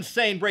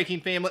 Insane, Breaking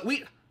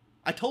Family.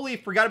 I totally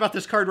forgot about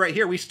this card right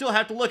here. We still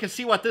have to look and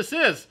see what this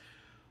is.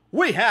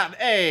 We have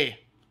a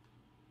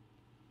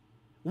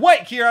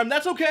White Kyurem.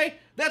 That's okay.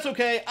 That's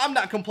okay. I'm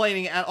not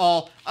complaining at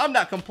all. I'm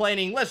not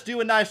complaining. Let's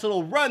do a nice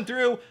little run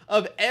through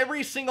of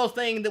every single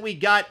thing that we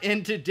got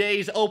in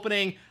today's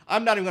opening.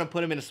 I'm not even going to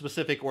put them in a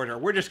specific order.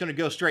 We're just going to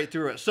go straight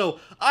through it. So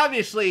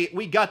obviously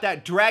we got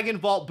that Dragon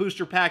Vault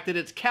booster pack that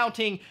it's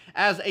counting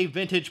as a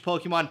vintage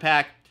Pokemon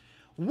pack.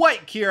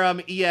 White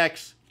Kyurem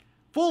EX.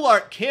 Full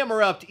Art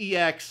Camera Up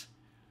EX.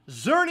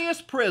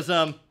 Xerneas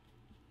Prism.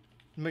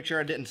 Make sure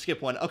I didn't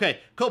skip one. Okay.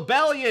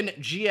 Cobalion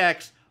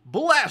GX.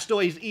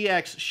 Blastoise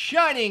EX.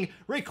 Shining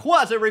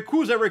Rayquaza,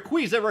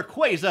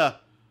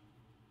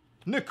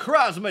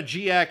 Necrozma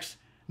GX.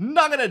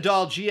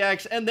 Naganadal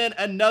GX, and then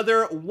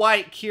another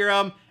white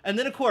Kyurem, and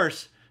then of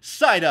course,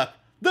 Psyduck,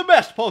 the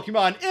best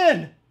Pokemon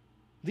in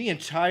the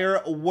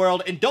entire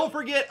world. And don't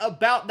forget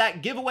about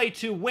that giveaway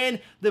to win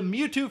the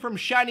Mewtwo from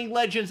Shining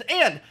Legends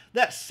and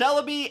that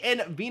Celebi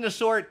and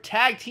Venusaur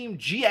Tag Team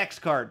GX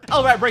card.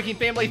 Alright, Breaking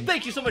family,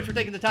 thank you so much for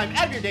taking the time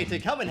out of your day to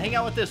come and hang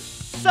out with this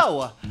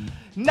so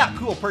not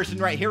cool person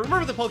right here.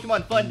 Remember, the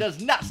Pokemon fun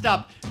does not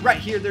stop right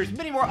here. There's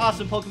many more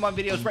awesome Pokemon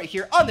videos right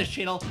here on this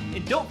channel.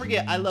 And don't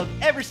forget, I love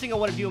every single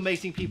one of you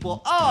amazing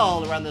people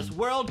all around this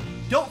world.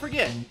 Don't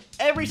forget,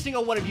 every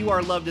single one of you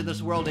are loved in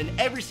this world, and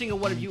every single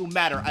one of you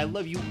matter. I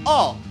love you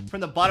all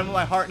from the bottom of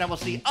my heart, and I will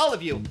see all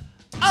of you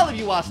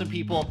awesome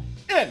people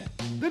in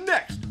the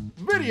next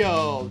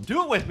video.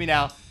 Do it with me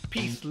now.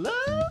 Peace, love,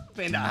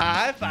 and a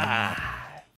high five.